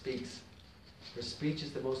consciousness speaks. For speech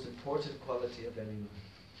is the most important quality of any man.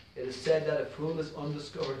 It is said that a fool is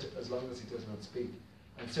undiscovered as long as he does not speak.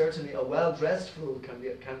 And certainly a well-dressed fool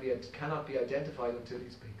cannot be identified until he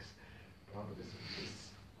speaks. Prabhupada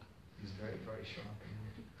he's very, very sharp.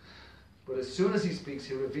 But as soon as he speaks,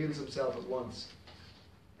 he reveals himself at once.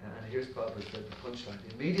 And here's Prabhupada's the punchline.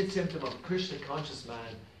 The immediate symptom of Krishna conscious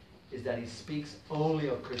man is that he speaks only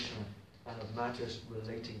of Krishna and of matters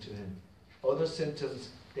relating to him. Other symptoms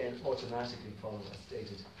then automatically follow as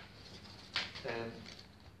stated.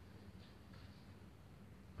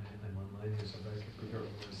 I'm online here, so I'm very quick what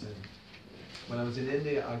I was saying. When I was in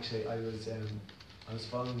India, actually, I was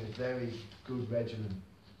following a very good regimen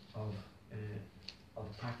of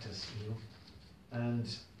practice, you know.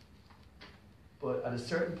 But at a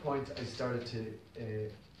certain point, I started to,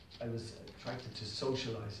 I was attracted to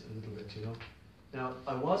socialize a little bit, you know. Now,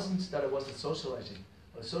 I wasn't socializing.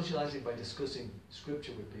 I was socializing by discussing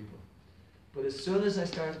scripture with people. But as soon as I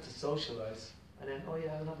started to socialize, and then, oh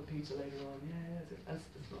yeah, I'll have a pizza later on, yeah, and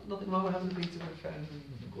there's nothing wrong with having a pizza with a friend.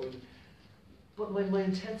 But my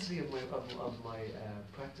intensity of my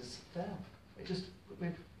practice fell. I just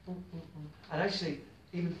went, and actually,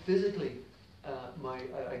 even physically,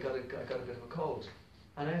 I got a bit of a cold,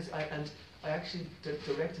 and I actually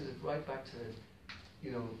directed it right back to,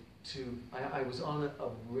 you know, I was on a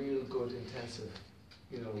real good intensive,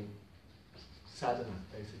 you know, sadhana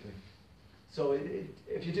basically. So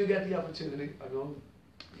if you do get the opportunity, I know,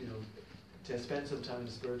 you know, to spend some time in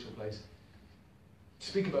a spiritual place,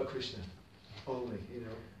 speak about Krishna only,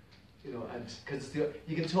 you know, and because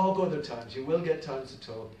you can talk other times, you will get times to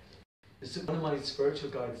talk. One of my spiritual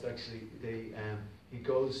guides actually, he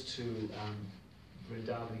goes to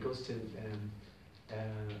Vrindavan, he goes to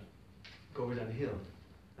Govardhan Hill,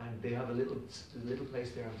 and they have a little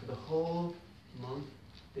place there, and for the whole month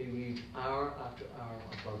they read hour after hour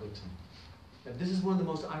of Bhagavatam. And this is one of the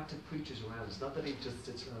most active preachers around. It's not that he just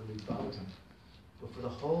sits around and reads Bhagavatam, but for the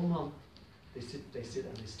whole month they sit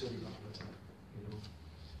and they study Bhagavatam, you know.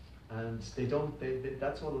 And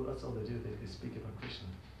that's all they do. They speak about Krishna,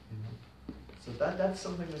 you know. So that's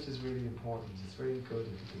something which is really important. It's very good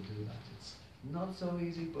if you can do that. It's not so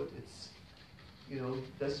easy, but it's, you know,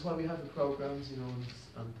 this is why we have the programs, you know,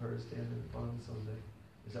 on Thursday and then on Sunday,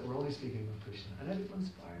 is that we're only speaking about Krishna, and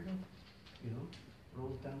everyone's fired up, you know. We're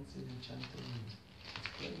all dancing and chanting, and it's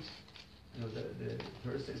great. You know, the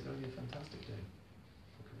Thursday is going to be a fantastic day,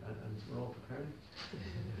 and we're all preparing.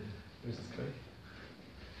 Which is great.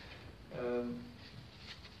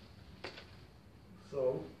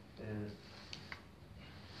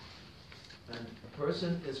 And a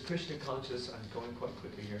person is Krishna conscious. I'm going quite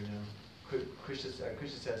quickly here now. Krishna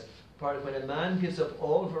says, when a man gives up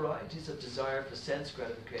all varieties of desire for sense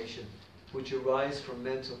gratification, which arise from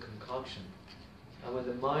mental concoction, and when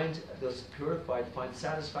the mind, thus purified, finds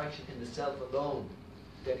satisfaction in the self alone,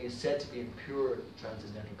 then he is said to be in pure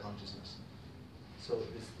transcendental consciousness. So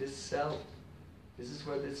this self, this is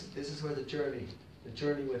where the journey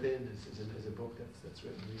within is a book that's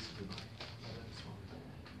written recently by this one.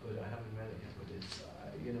 But I haven't read it yet. But it's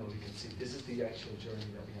you know, you can see this is the actual journey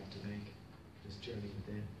that we have to make. This journey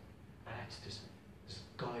within, and it's just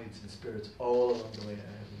guides and spirits all along the way.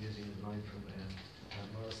 I'm using a line from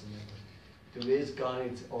Morrison there. There is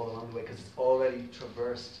guides all along the way because it's already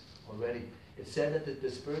traversed already. It's said that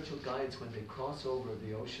the spiritual guides, when they cross over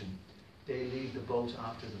the ocean, they leave the boat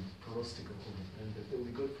after them for us to go over, and it will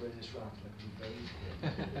be good for Inishrat, like you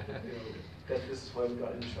know, that this is why we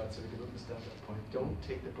got Inishrat, so we can understand that point. Don't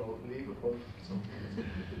take the boat, leave a boat for someone else.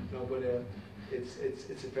 No, but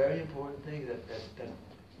it's a very important thing that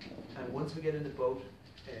and once we get in the boat,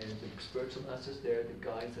 the spiritual masters there, the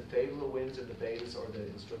guides, the favorable winds and the veils or the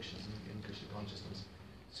instructions in Krishna consciousness.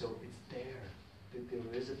 So it's there.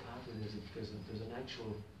 there is a pathway, there's an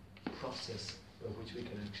actual process by which we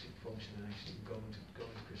can actually function and actually go into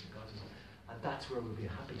Krishna consciousness. And that's where we'll be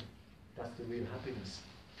happy. That's the real happiness.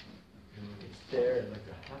 You know, it's there, like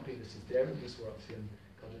the happiness is there in this world. See, I'm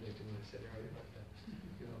contradicting what I said earlier about that.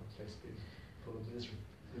 You know, it's like being full of misery.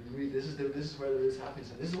 This is where there is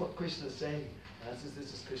happiness. And this is what Krishna is saying. And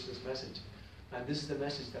this is Krishna's message. And this is the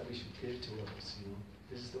message that we should give to others, you know.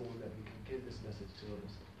 This is the one that we can give this message to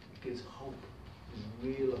others. It gives hope,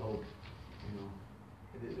 real hope, you know.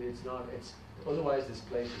 Otherwise this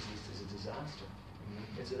place is a disaster. You know?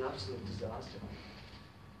 It's an absolute disaster.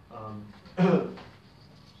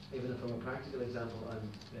 Even from a practical example,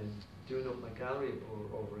 I'm doing up my gallery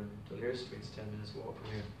over in Dublin Street, it's 10 minutes walk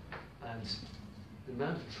from here. And the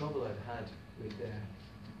amount of trouble I've had with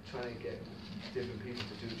trying to get different people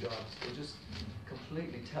to do jobs, they just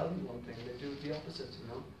completely tell you one thing and they do the opposite, you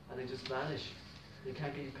know, and they just vanish. You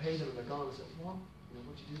can't get you paid them and they're gone. I said, what? You know,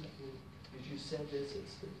 what'd you do that? You said this, you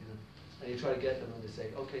know. And you try to get them and they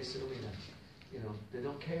say, okay, sue me then. You know, they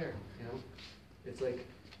don't care, you know. It's like,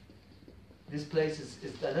 this place is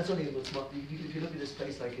and that's only if you look at this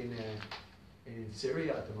place like in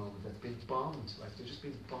Syria at the moment, that's been bombed, like they're just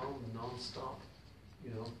being bombed non-stop,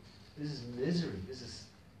 you know. This is misery, this is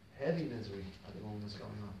heavy misery at the moment that's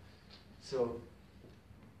going on. So,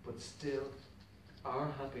 but still,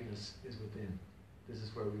 our happiness is within. This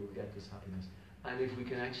is where we will get this happiness. And if we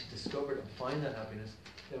can actually discover it and find that happiness,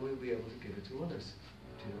 then we'll be able to give it to others,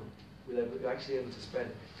 you know. We're actually able to spread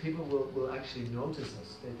it. People will actually notice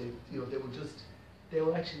us. They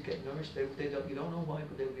will actually get nourished. You don't know why,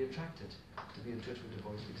 but they will be attracted to be in touch with the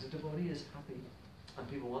devotee, because the devotee is happy, and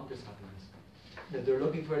people want this happiness. Now they're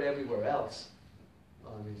looking for it everywhere else.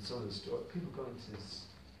 I mean, some of the people going to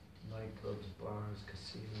nightclubs, bars,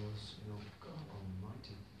 casinos. You know, God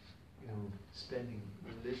Almighty. You know, spending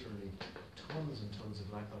literally tons and tons of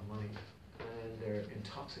money, and they're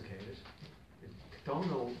intoxicated. Don't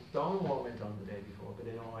know what went on the day before, but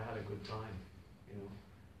they know I had a good time, you know.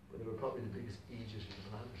 But they were probably the biggest idiots on the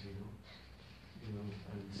planet, you know,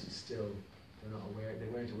 and still they're not aware. They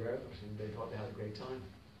weren't aware of it, and they thought they had a great time,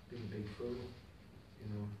 being a big fool, you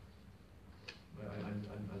know. But I'm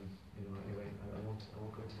you know, anyway, I won't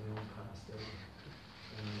go into my own past there.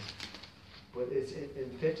 But it's in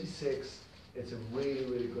 56. It's a really,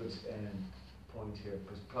 really good point here,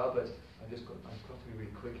 because Prabhupada. I'm going to be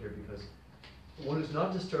really quick here, because one who's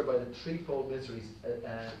not disturbed by the threefold miseries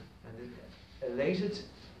and elated.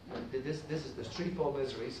 There's threefold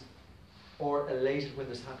miseries, or elated when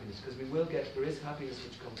there's happiness, because there is happiness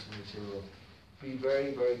which comes from the material. Be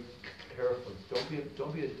very, very careful. Don't be a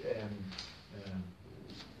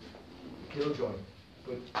killjoy,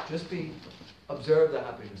 but just observe the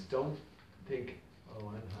happiness. Don't think, oh,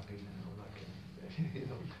 I'm happy now. You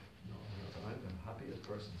know, no, I'm the happiest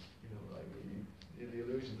person. You know, the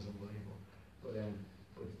illusion is unbelievable. But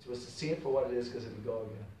just to see it for what it is, because it will go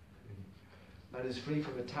again. Man is free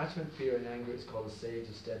from attachment, fear, and anger. It's called a sage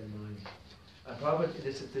of steady mind. And Prabhupada,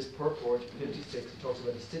 this purport 56, he talks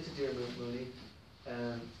about the Stitadir Muni,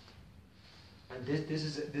 and this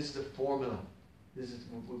is a formula.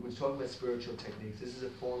 We're talking about spiritual techniques. This is a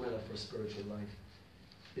formula for spiritual life.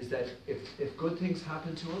 Is that if good things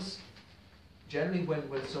happen to us, generally when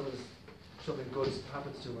something good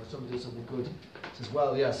happens to him, or somebody does something good, says,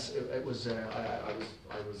 well, yes, it was it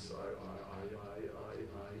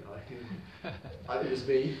was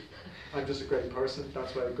me. I'm just a great person.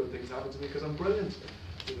 That's why good things happen to me, because I'm brilliant.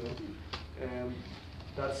 You know,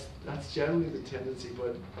 that's generally the tendency.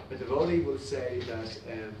 But a devotee will say that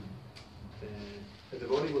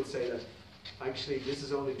actually this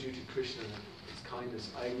is only due to Krishna, his kindness.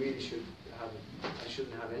 I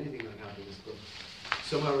shouldn't have anything like happiness, but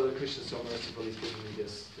somehow or other Krishna is so merciful, he's giving me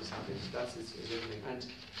this happiness. That's his everything. And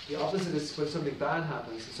the opposite is when something bad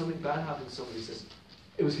happens. If something bad happens, somebody says,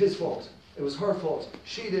 it was his fault, it was her fault,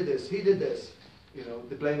 she did this, he did this. You know,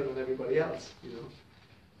 they blame it on everybody else, you know.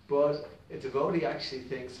 But a devotee actually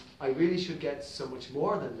thinks, I really should get so much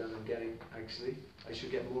more than I'm getting, actually. I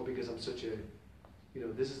should get more because I'm such a, you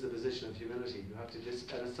know, this is the position of humility. You have to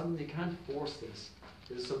just, and it's something you can't force this.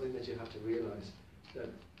 This is something that you have to realize, that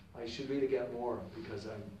I should really get more because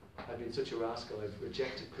I've been such a rascal. I've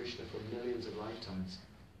rejected Krishna for millions of lifetimes.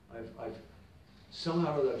 I've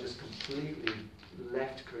somehow or other just completely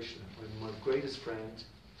left Krishna. I'm my greatest friend,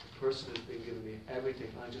 the person who's been giving me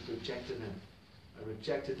everything. I just rejected him. I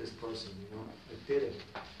rejected this person, you know. I did it.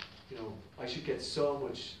 You know, I should get so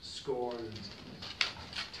much scorn and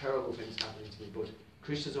terrible things happening to me, but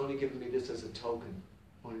Krishna's only given me this as a token,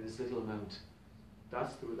 only this little amount.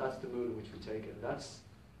 That's the mood in which we take it.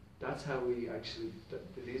 That's how we actually,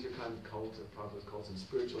 these are kind of cults, or Prabhupada calls them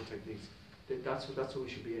spiritual techniques. That's what we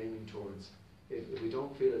should be aiming towards. If we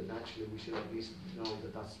don't feel it naturally, we should at least know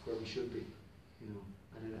that that's where we should be, you know,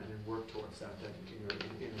 and then work towards that in your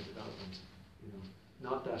inner development, you know.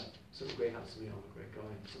 Not that something great happens to me, I'm a great guy.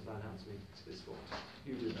 Something bad happens to me, it's his fault.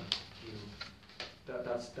 You do that, you know.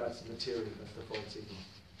 That's material. That's the false ego.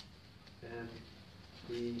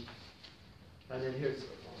 And then here's,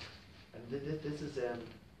 and this is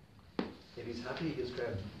if he's happy, he gives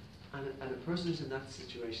credit. And a person who's in that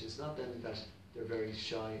situation, it's not then that they're very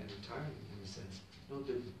shy and retiring in a sense. No,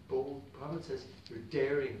 they're bold. Prabhupada says you're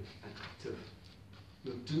daring and active.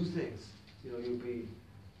 You'll do things. You know,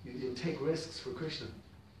 you'll take risks for Krishna.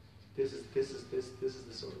 This is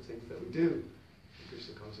the sort of things that we do in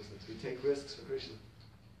Krishna consciousness. We take risks for Krishna.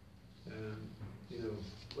 You know,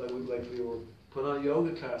 like we will put on a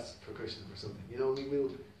yoga class for Krishna or something. You know,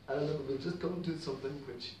 we'll just go and do something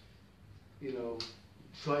which, you know,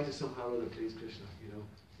 try to somehow or other please Krishna. You know,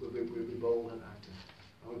 we'll be bold and active,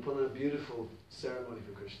 and we put on a beautiful ceremony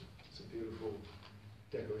for Krishna. Some beautiful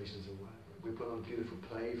decorations or whatever. We put on a beautiful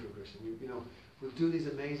play for Krishna. We'll do these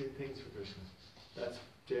amazing things for Krishna. That's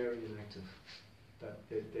daring and active.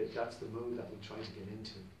 That's the mood that we're trying to get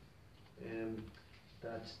into.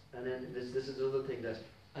 And then this is another thing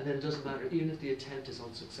and then it doesn't matter, even if the attempt is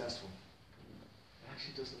unsuccessful. It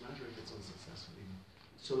actually doesn't matter if it's unsuccessful even.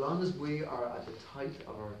 So long as we are at the height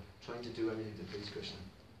of our trying to do anything to please Krishna,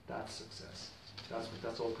 that's success.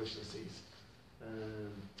 That's all Krishna sees.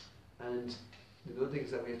 And the other thing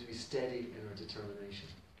is that we have to be steady in our determination.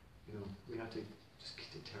 You know, we have to just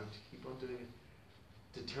get determined to keep on doing it.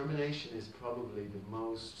 Determination is probably the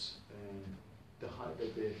most, a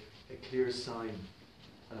clear sign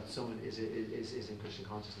that someone is in Krishna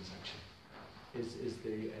consciousness. Actually, is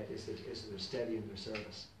they're steady in their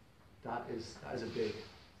service. That is a big.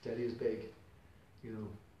 Steady is big. You know,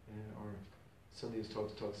 or somebody who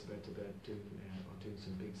talks about doing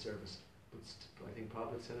some big service. But I think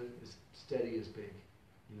Prabhupada said it is steady is big.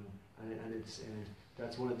 You know, and it's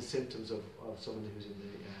that's one of the symptoms of someone who's in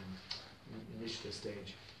the initiative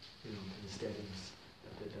stage. You know, in the steadiness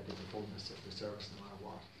that they perform the service no matter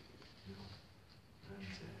what. You know, and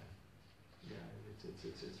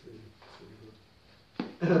it's really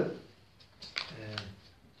good.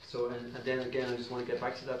 So and then again, I just want to get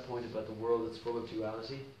back to that point about the world that's full of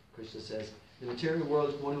duality. Krishna says, the material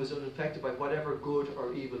world is one who is unaffected by whatever good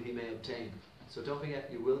or evil he may obtain. So don't forget,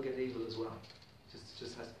 you will get evil as well.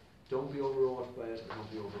 Don't be overawed by it, or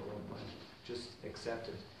don't be overawed by it. Just accept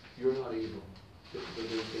it. You're not evil.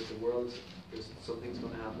 The world, there's something's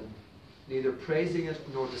going to happen. Neither praising it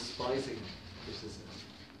nor despising it. Krishna says,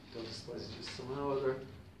 don't despise it. Just somehow or other,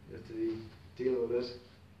 you have to deal with it.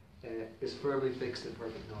 Is firmly fixed in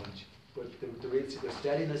perfect knowledge. But the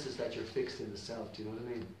steadiness is that you're fixed in the self. Do you know what I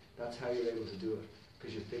mean? That's how you're able to do it,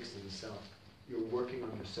 because you're fixed in the self. You're working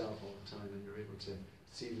on yourself all the time, and you're able to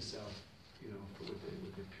see the self, you know, with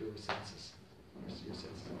the pure senses, your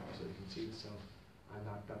senses, so you can see the self, and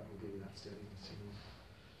that will give you that steadiness, you know.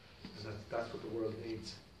 And that's what the world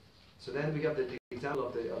needs. So then we have the example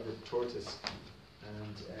of the tortoise,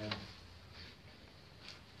 and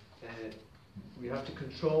we have to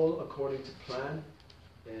control according to plan.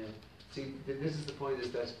 See, this is the point: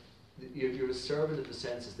 is that you're a servant of the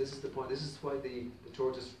senses. This is the point. This is why the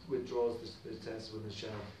tortoise withdraws the senses with the shell,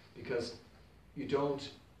 because you don't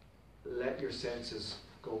let your senses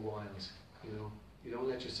go wild. You know, you don't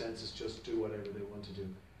let your senses just do whatever they want to do.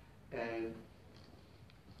 And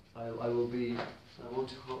I won't be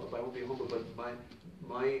humble, but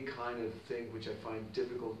my kind of thing, which I find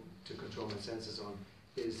difficult to control my senses on,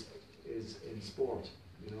 is in sport.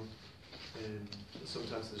 You know, and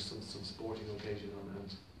sometimes there's some sporting occasion on,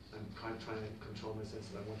 and I'm kind of trying to control my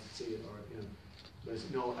senses. I want to see it, or you know. But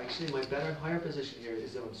no, actually, my higher position here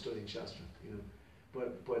is that I'm studying Shastra. You know,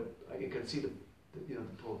 but you can see the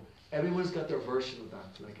pull. Everyone's got their version of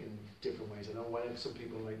that, like in different ways. I know some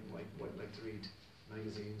people like to read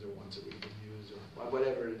magazines or want to read the news or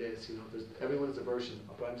whatever it is. You know, everyone has a version,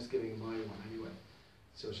 but I'm just giving my one anyway.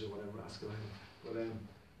 So whatever, ask away. But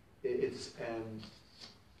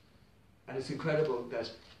and it's incredible that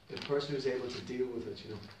the person who's able to deal with it,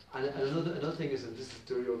 you know. And another thing is, and this is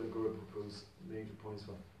Duryodhana Guru Prabhu's major points,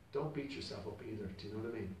 well, don't beat yourself up either. Do you know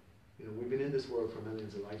what I mean? You know, we've been in this world for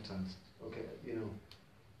millions of lifetimes. Okay, you know,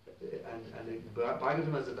 and Bhagavad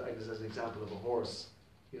is an example of a horse.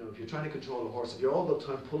 You know, if you're trying to control a horse, if you're all the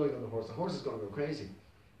time pulling on the horse is going to go crazy.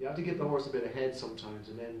 You have to give the horse a bit ahead sometimes,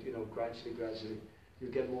 and then, you know, gradually,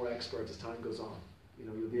 you'll get more expert as time goes on. You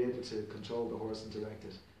know, you'll be able to control the horse and direct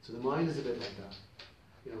it. So the mind is a bit like that.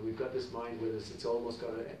 You know, we've got this mind with us. It's almost got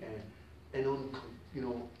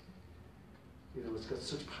it's got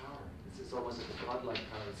such power. It's almost like a godlike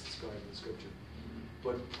power. It's described in the scripture.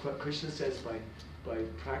 But what Krishna says by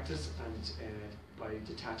practice and by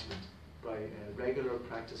detachment, by regular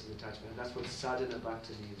practice and detachment, and that's what sadhana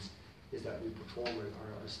bhakti means, is that we perform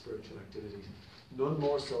our spiritual activities. None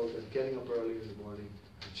more so than getting up early in the morning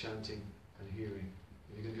and chanting and hearing.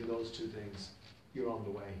 If you can do those two things, you're on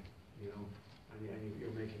the way, you know, and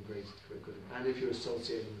you're making great good. And if you're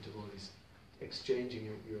associating with devotees, exchanging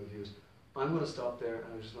your views. I'm going to stop there,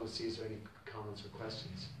 and I just want to see if there are any comments or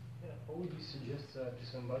questions. Yeah, how would you suggest to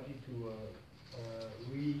somebody to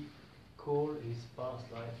recall his past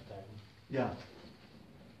lifetime? Yeah.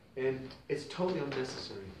 And it's totally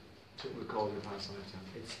unnecessary to recall your past lifetime.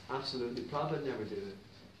 It's absolutely, Prabhupada never did it.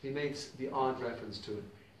 He makes the odd reference to it.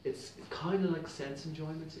 It's kind of like sense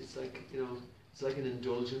enjoyment. It's like, you know, it's like an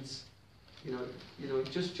indulgence. You know,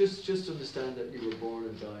 just understand that you were born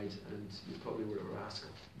and died, and you probably were a rascal.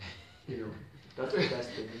 You know, that's the best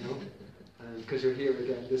thing, you know, because you're here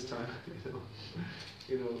again this time.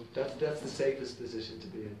 You know, that's the safest position to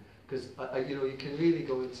be in, because you can really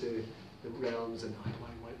go into the realms and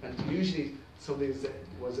usually somebody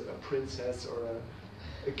was a princess or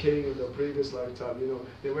a king in their previous lifetime. You know,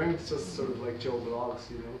 they weren't just sort of like Joe Bloggs,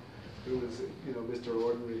 you know, who was Mr.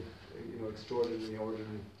 Ordinary, extraordinarily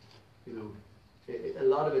ordinary. You know, a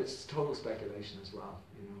lot of it's total speculation as well.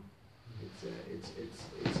 You know.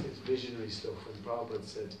 It's visionary stuff. And Prabhupada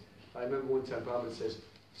said, I remember one time Prabhupada says,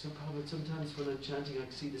 so Prabhupada, sometimes when I'm chanting I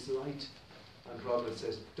see this light. And Prabhupada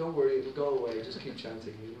says, don't worry, it'll go away, just keep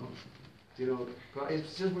chanting, you know.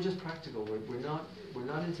 We're just practical. We're not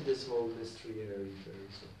into this whole mystery fairy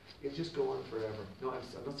stuff. It'll just go on forever. No, I'm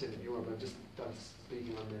not saying that you are, but I'm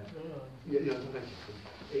speaking on that. Yeah, thank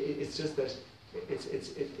you. It's just that it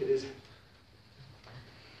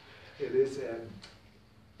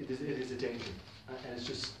is a danger, and it's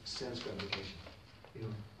just sense gratification. You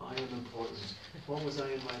know, I am important. What was I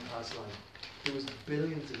in my past life? There was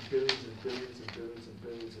billions and billions and billions and billions and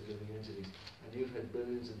billions of living entities, and you've had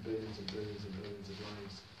billions and billions and billions and billions of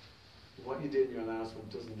lives. What you did in your last one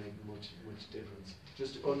doesn't make much difference.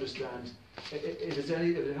 Just understand. If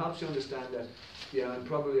it helps you understand that, yeah, I'm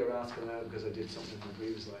probably a rascal now because I did something in my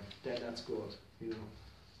previous life, then that's good. You know,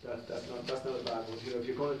 that's not a bad one. You know, if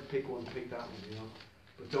you're going to pick one, pick that one. You know.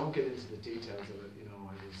 But don't get into the details of it. You know,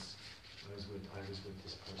 I was with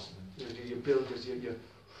this person. You know, you build this. You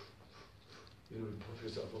puff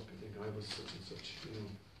yourself up. You think I was such and such. You know,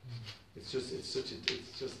 it's just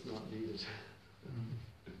not needed.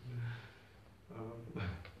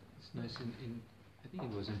 It's nice I think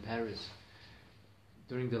it was in Paris.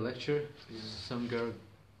 During the lecture, some girl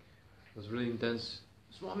was really intense.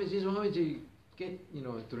 Swamiji,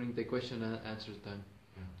 during the question and answer time.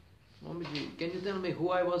 Swamiji, can you tell me who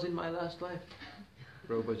I was in my last life?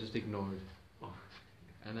 Prabhupada just ignored.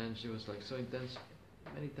 And then she was like so intense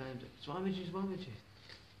many times. Swamiji,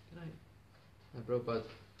 can I? And Prabhupada,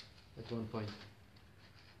 at one point,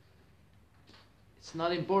 it's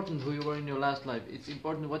not important who you were in your last life. It's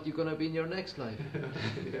important what you're going to be in your next life.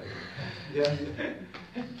 yeah.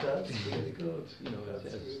 That's really good. You know, that's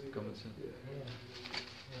it has really common sense.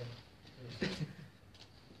 Going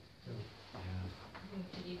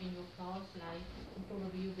to live in your past life,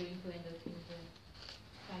 probably you're going to end up in the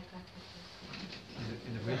psychiatric hospital.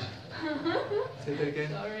 In the which? Say that again.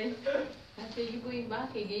 Sorry. I say you're going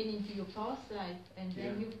back again into your past life, and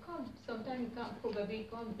then you can't. Sometimes you probably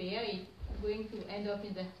can't bear it. Going to end up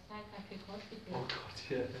in the psychiatric hospital. Oh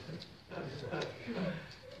God,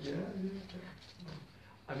 yeah.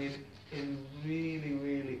 I mean, in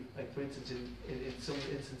really, like for instance, in some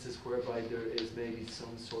instances whereby there is maybe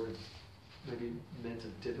some sort of mental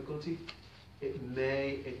difficulty, it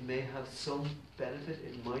may have some benefit.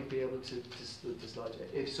 It might be able to dislodge it.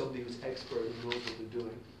 If somebody who's expert and knows what they're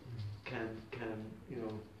doing can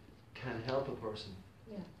help a person.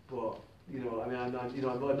 Yeah. But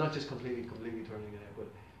I'm not just completely turning it out,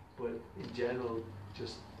 but in general,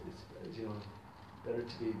 just it's better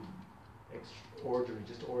to be ordinary,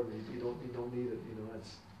 just ordinary. You don't need it.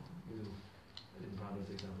 That's in Prabhupada's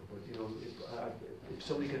example. But if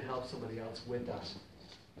somebody can help somebody else with that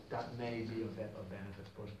may be of benefit.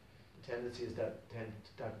 But the tendency is that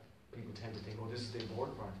people tend to think, oh, this is the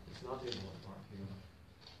important part. It's not the important part.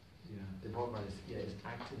 Yeah, the important part is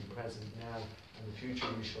acting present now, and the future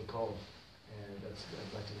you shall call. And that's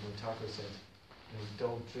like what Thakur said.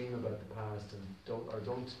 Don't dream about the past, and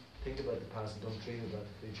don't think about the past, and don't dream about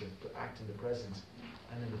the future, but act in the present,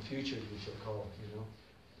 and in the future you shall call.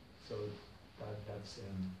 So that's.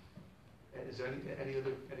 Is there any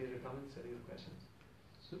other comments? Any other questions?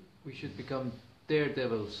 So we should become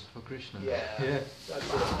daredevils for Krishna. Yeah. Yeah.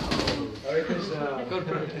 That's it. Hare Krishna.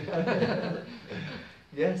 Good.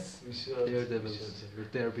 Yes, we should. Daredevils. We should. Or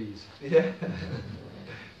darebees. Yeah.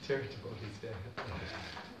 Daredevils, yeah.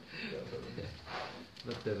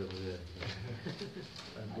 Not devils, yeah.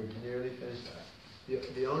 And we're nearly finished.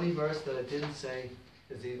 The only verse that I didn't say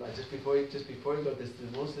is just before you go this,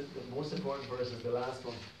 the most important verse is the last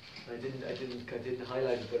one. I didn't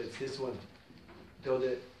highlight it, but it's this one. Though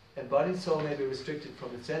the embodied soul may be restricted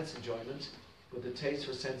from its sense enjoyment, but the taste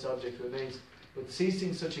for sense object remains. But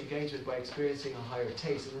ceasing such engagement by experiencing a higher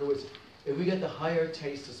taste. In other words, if we get the higher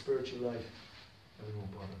taste of spiritual life, then we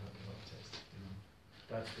won't bother having a lot of taste.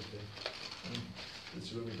 That's the thing.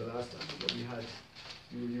 It's really the last time that we had,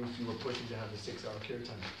 you were pushing to have a 6-hour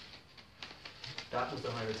kirtan. That was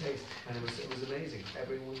the higher taste, and it was amazing.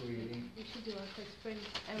 Everyone really. You should do it for spring.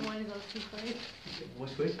 Everyone is asking for it.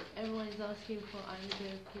 What's good? Everyone is asking for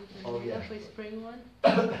either kirtan. Oh, yeah. For spring one.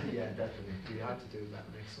 Yeah, definitely. We have to do that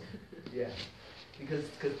next one. Yeah, because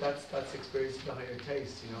that's experiencing the higher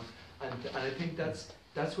taste, and I think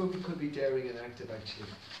that's where we could be daring and active actually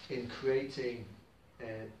in creating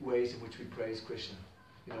ways in which we praise Krishna.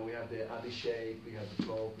 We have the Abhishek, we have the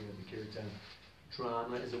talk, we have the kirtan.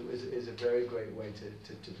 Drama is a very great way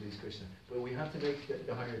to please Krishna, but we have to make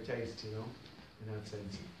the higher taste, in that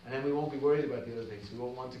sense. And then we won't be worried about the other things. We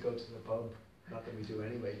won't want to go to the pub, not that we do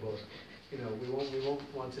anyway, but we won't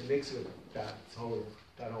want to mix with that whole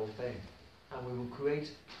thing, and we will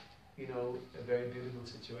create, a very beautiful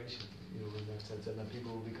situation, in that sense, and that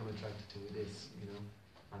people will become attracted to this,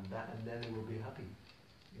 and then they will be happy.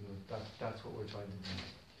 That's what we're trying to do.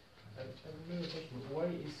 I have another question. Why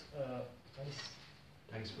is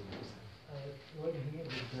Thanks for this. what here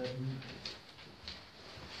with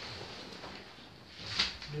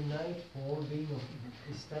the night for being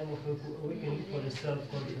is time of awakening for the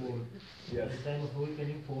self-control. Yes. The time of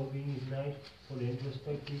awakening for being is night for the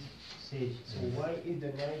introspective stage. So why is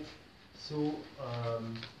the night so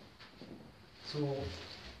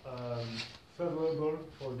favorable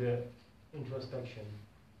for the introspection?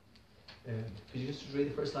 Could you just read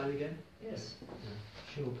the first line again? Yes.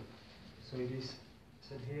 Sure. So it is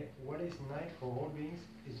said here, what is night for all beings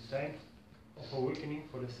is time of awakening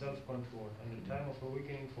for the self-control, and the time of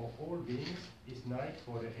awakening for all beings is night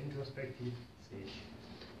for the introspective stage.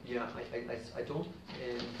 Yeah, I don't.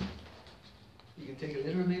 You can take a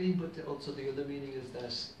literal meaning, but also the other meaning is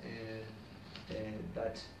that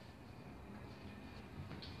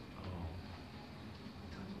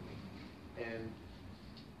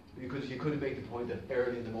you could make the point that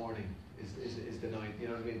early in the morning is the night. You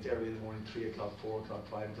know what I mean? It's early in the morning, 3 o'clock, 4 o'clock,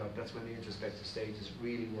 5 o'clock. That's when the introspective stage is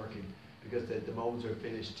really working, because the modes are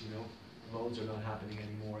finished. The modes are not happening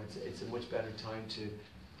anymore. It's a much better time to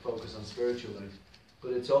focus on spiritual life.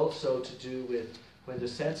 But it's also to do with when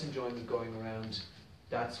there's sense enjoyment going around.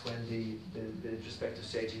 That's when the introspective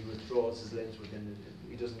stage, he withdraws his limbs within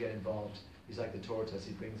it. He doesn't get involved. He's like the tortoise.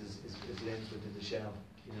 He brings his limbs within the shell.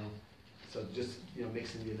 So just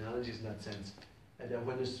mixing the analogies in that sense. And then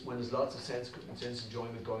when there's lots of sense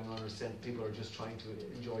enjoyment going on, or people are just trying to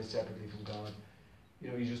enjoy separately from God,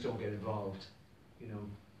 you just don't get involved.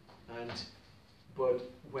 But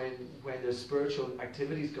when there's spiritual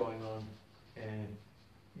activities going on,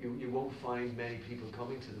 you won't find many people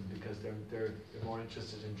coming to them, because they're more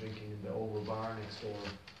interested in drinking in the oval bar next door,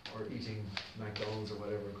 or eating McDonald's or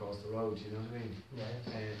whatever across the road. You know what I mean?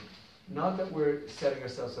 Yes. Not that we're setting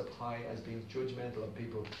ourselves up high as being judgmental of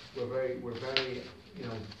people. We're very,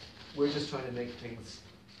 we're just trying to make things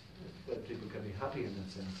that people can be happy in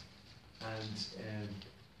that sense, and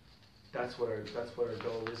that's what our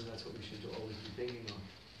goal is, and that's what we should always be thinking of.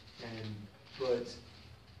 But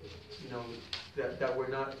that we're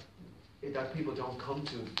not, that people don't come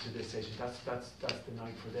to this station. That's the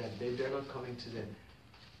night for them. They're not coming to the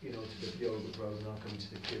to the yoga program, they're not coming to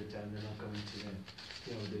the kirtan, they're not coming to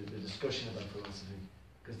the discussion about philosophy,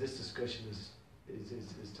 because this discussion is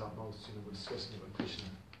topmost. We're discussing about Krishna.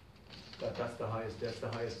 That's the highest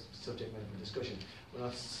subject matter for discussion.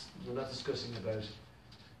 We're not discussing about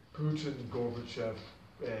Putin, Gorbachev,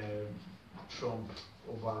 Trump,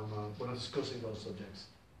 Obama. We're not discussing those subjects.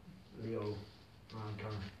 Leo,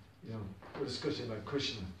 Karen. We're discussing about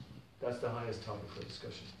Krishna. That's the highest topic for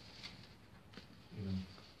discussion.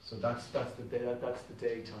 So that's the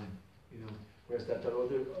daytime. Whereas that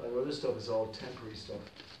other stuff is all temporary stuff.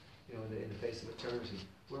 In the face of eternity,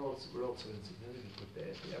 we're also insignificant, but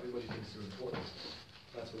everybody thinks they're important.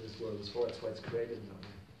 That's what this world is for. That's why it's created in that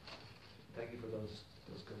way. Thank you for those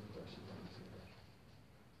good questions.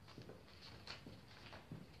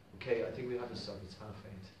 Okay, I think we have to stop. It's 8:30.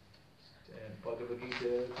 Bhagavad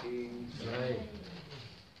Gita ki Right.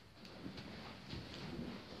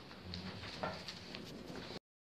 Right.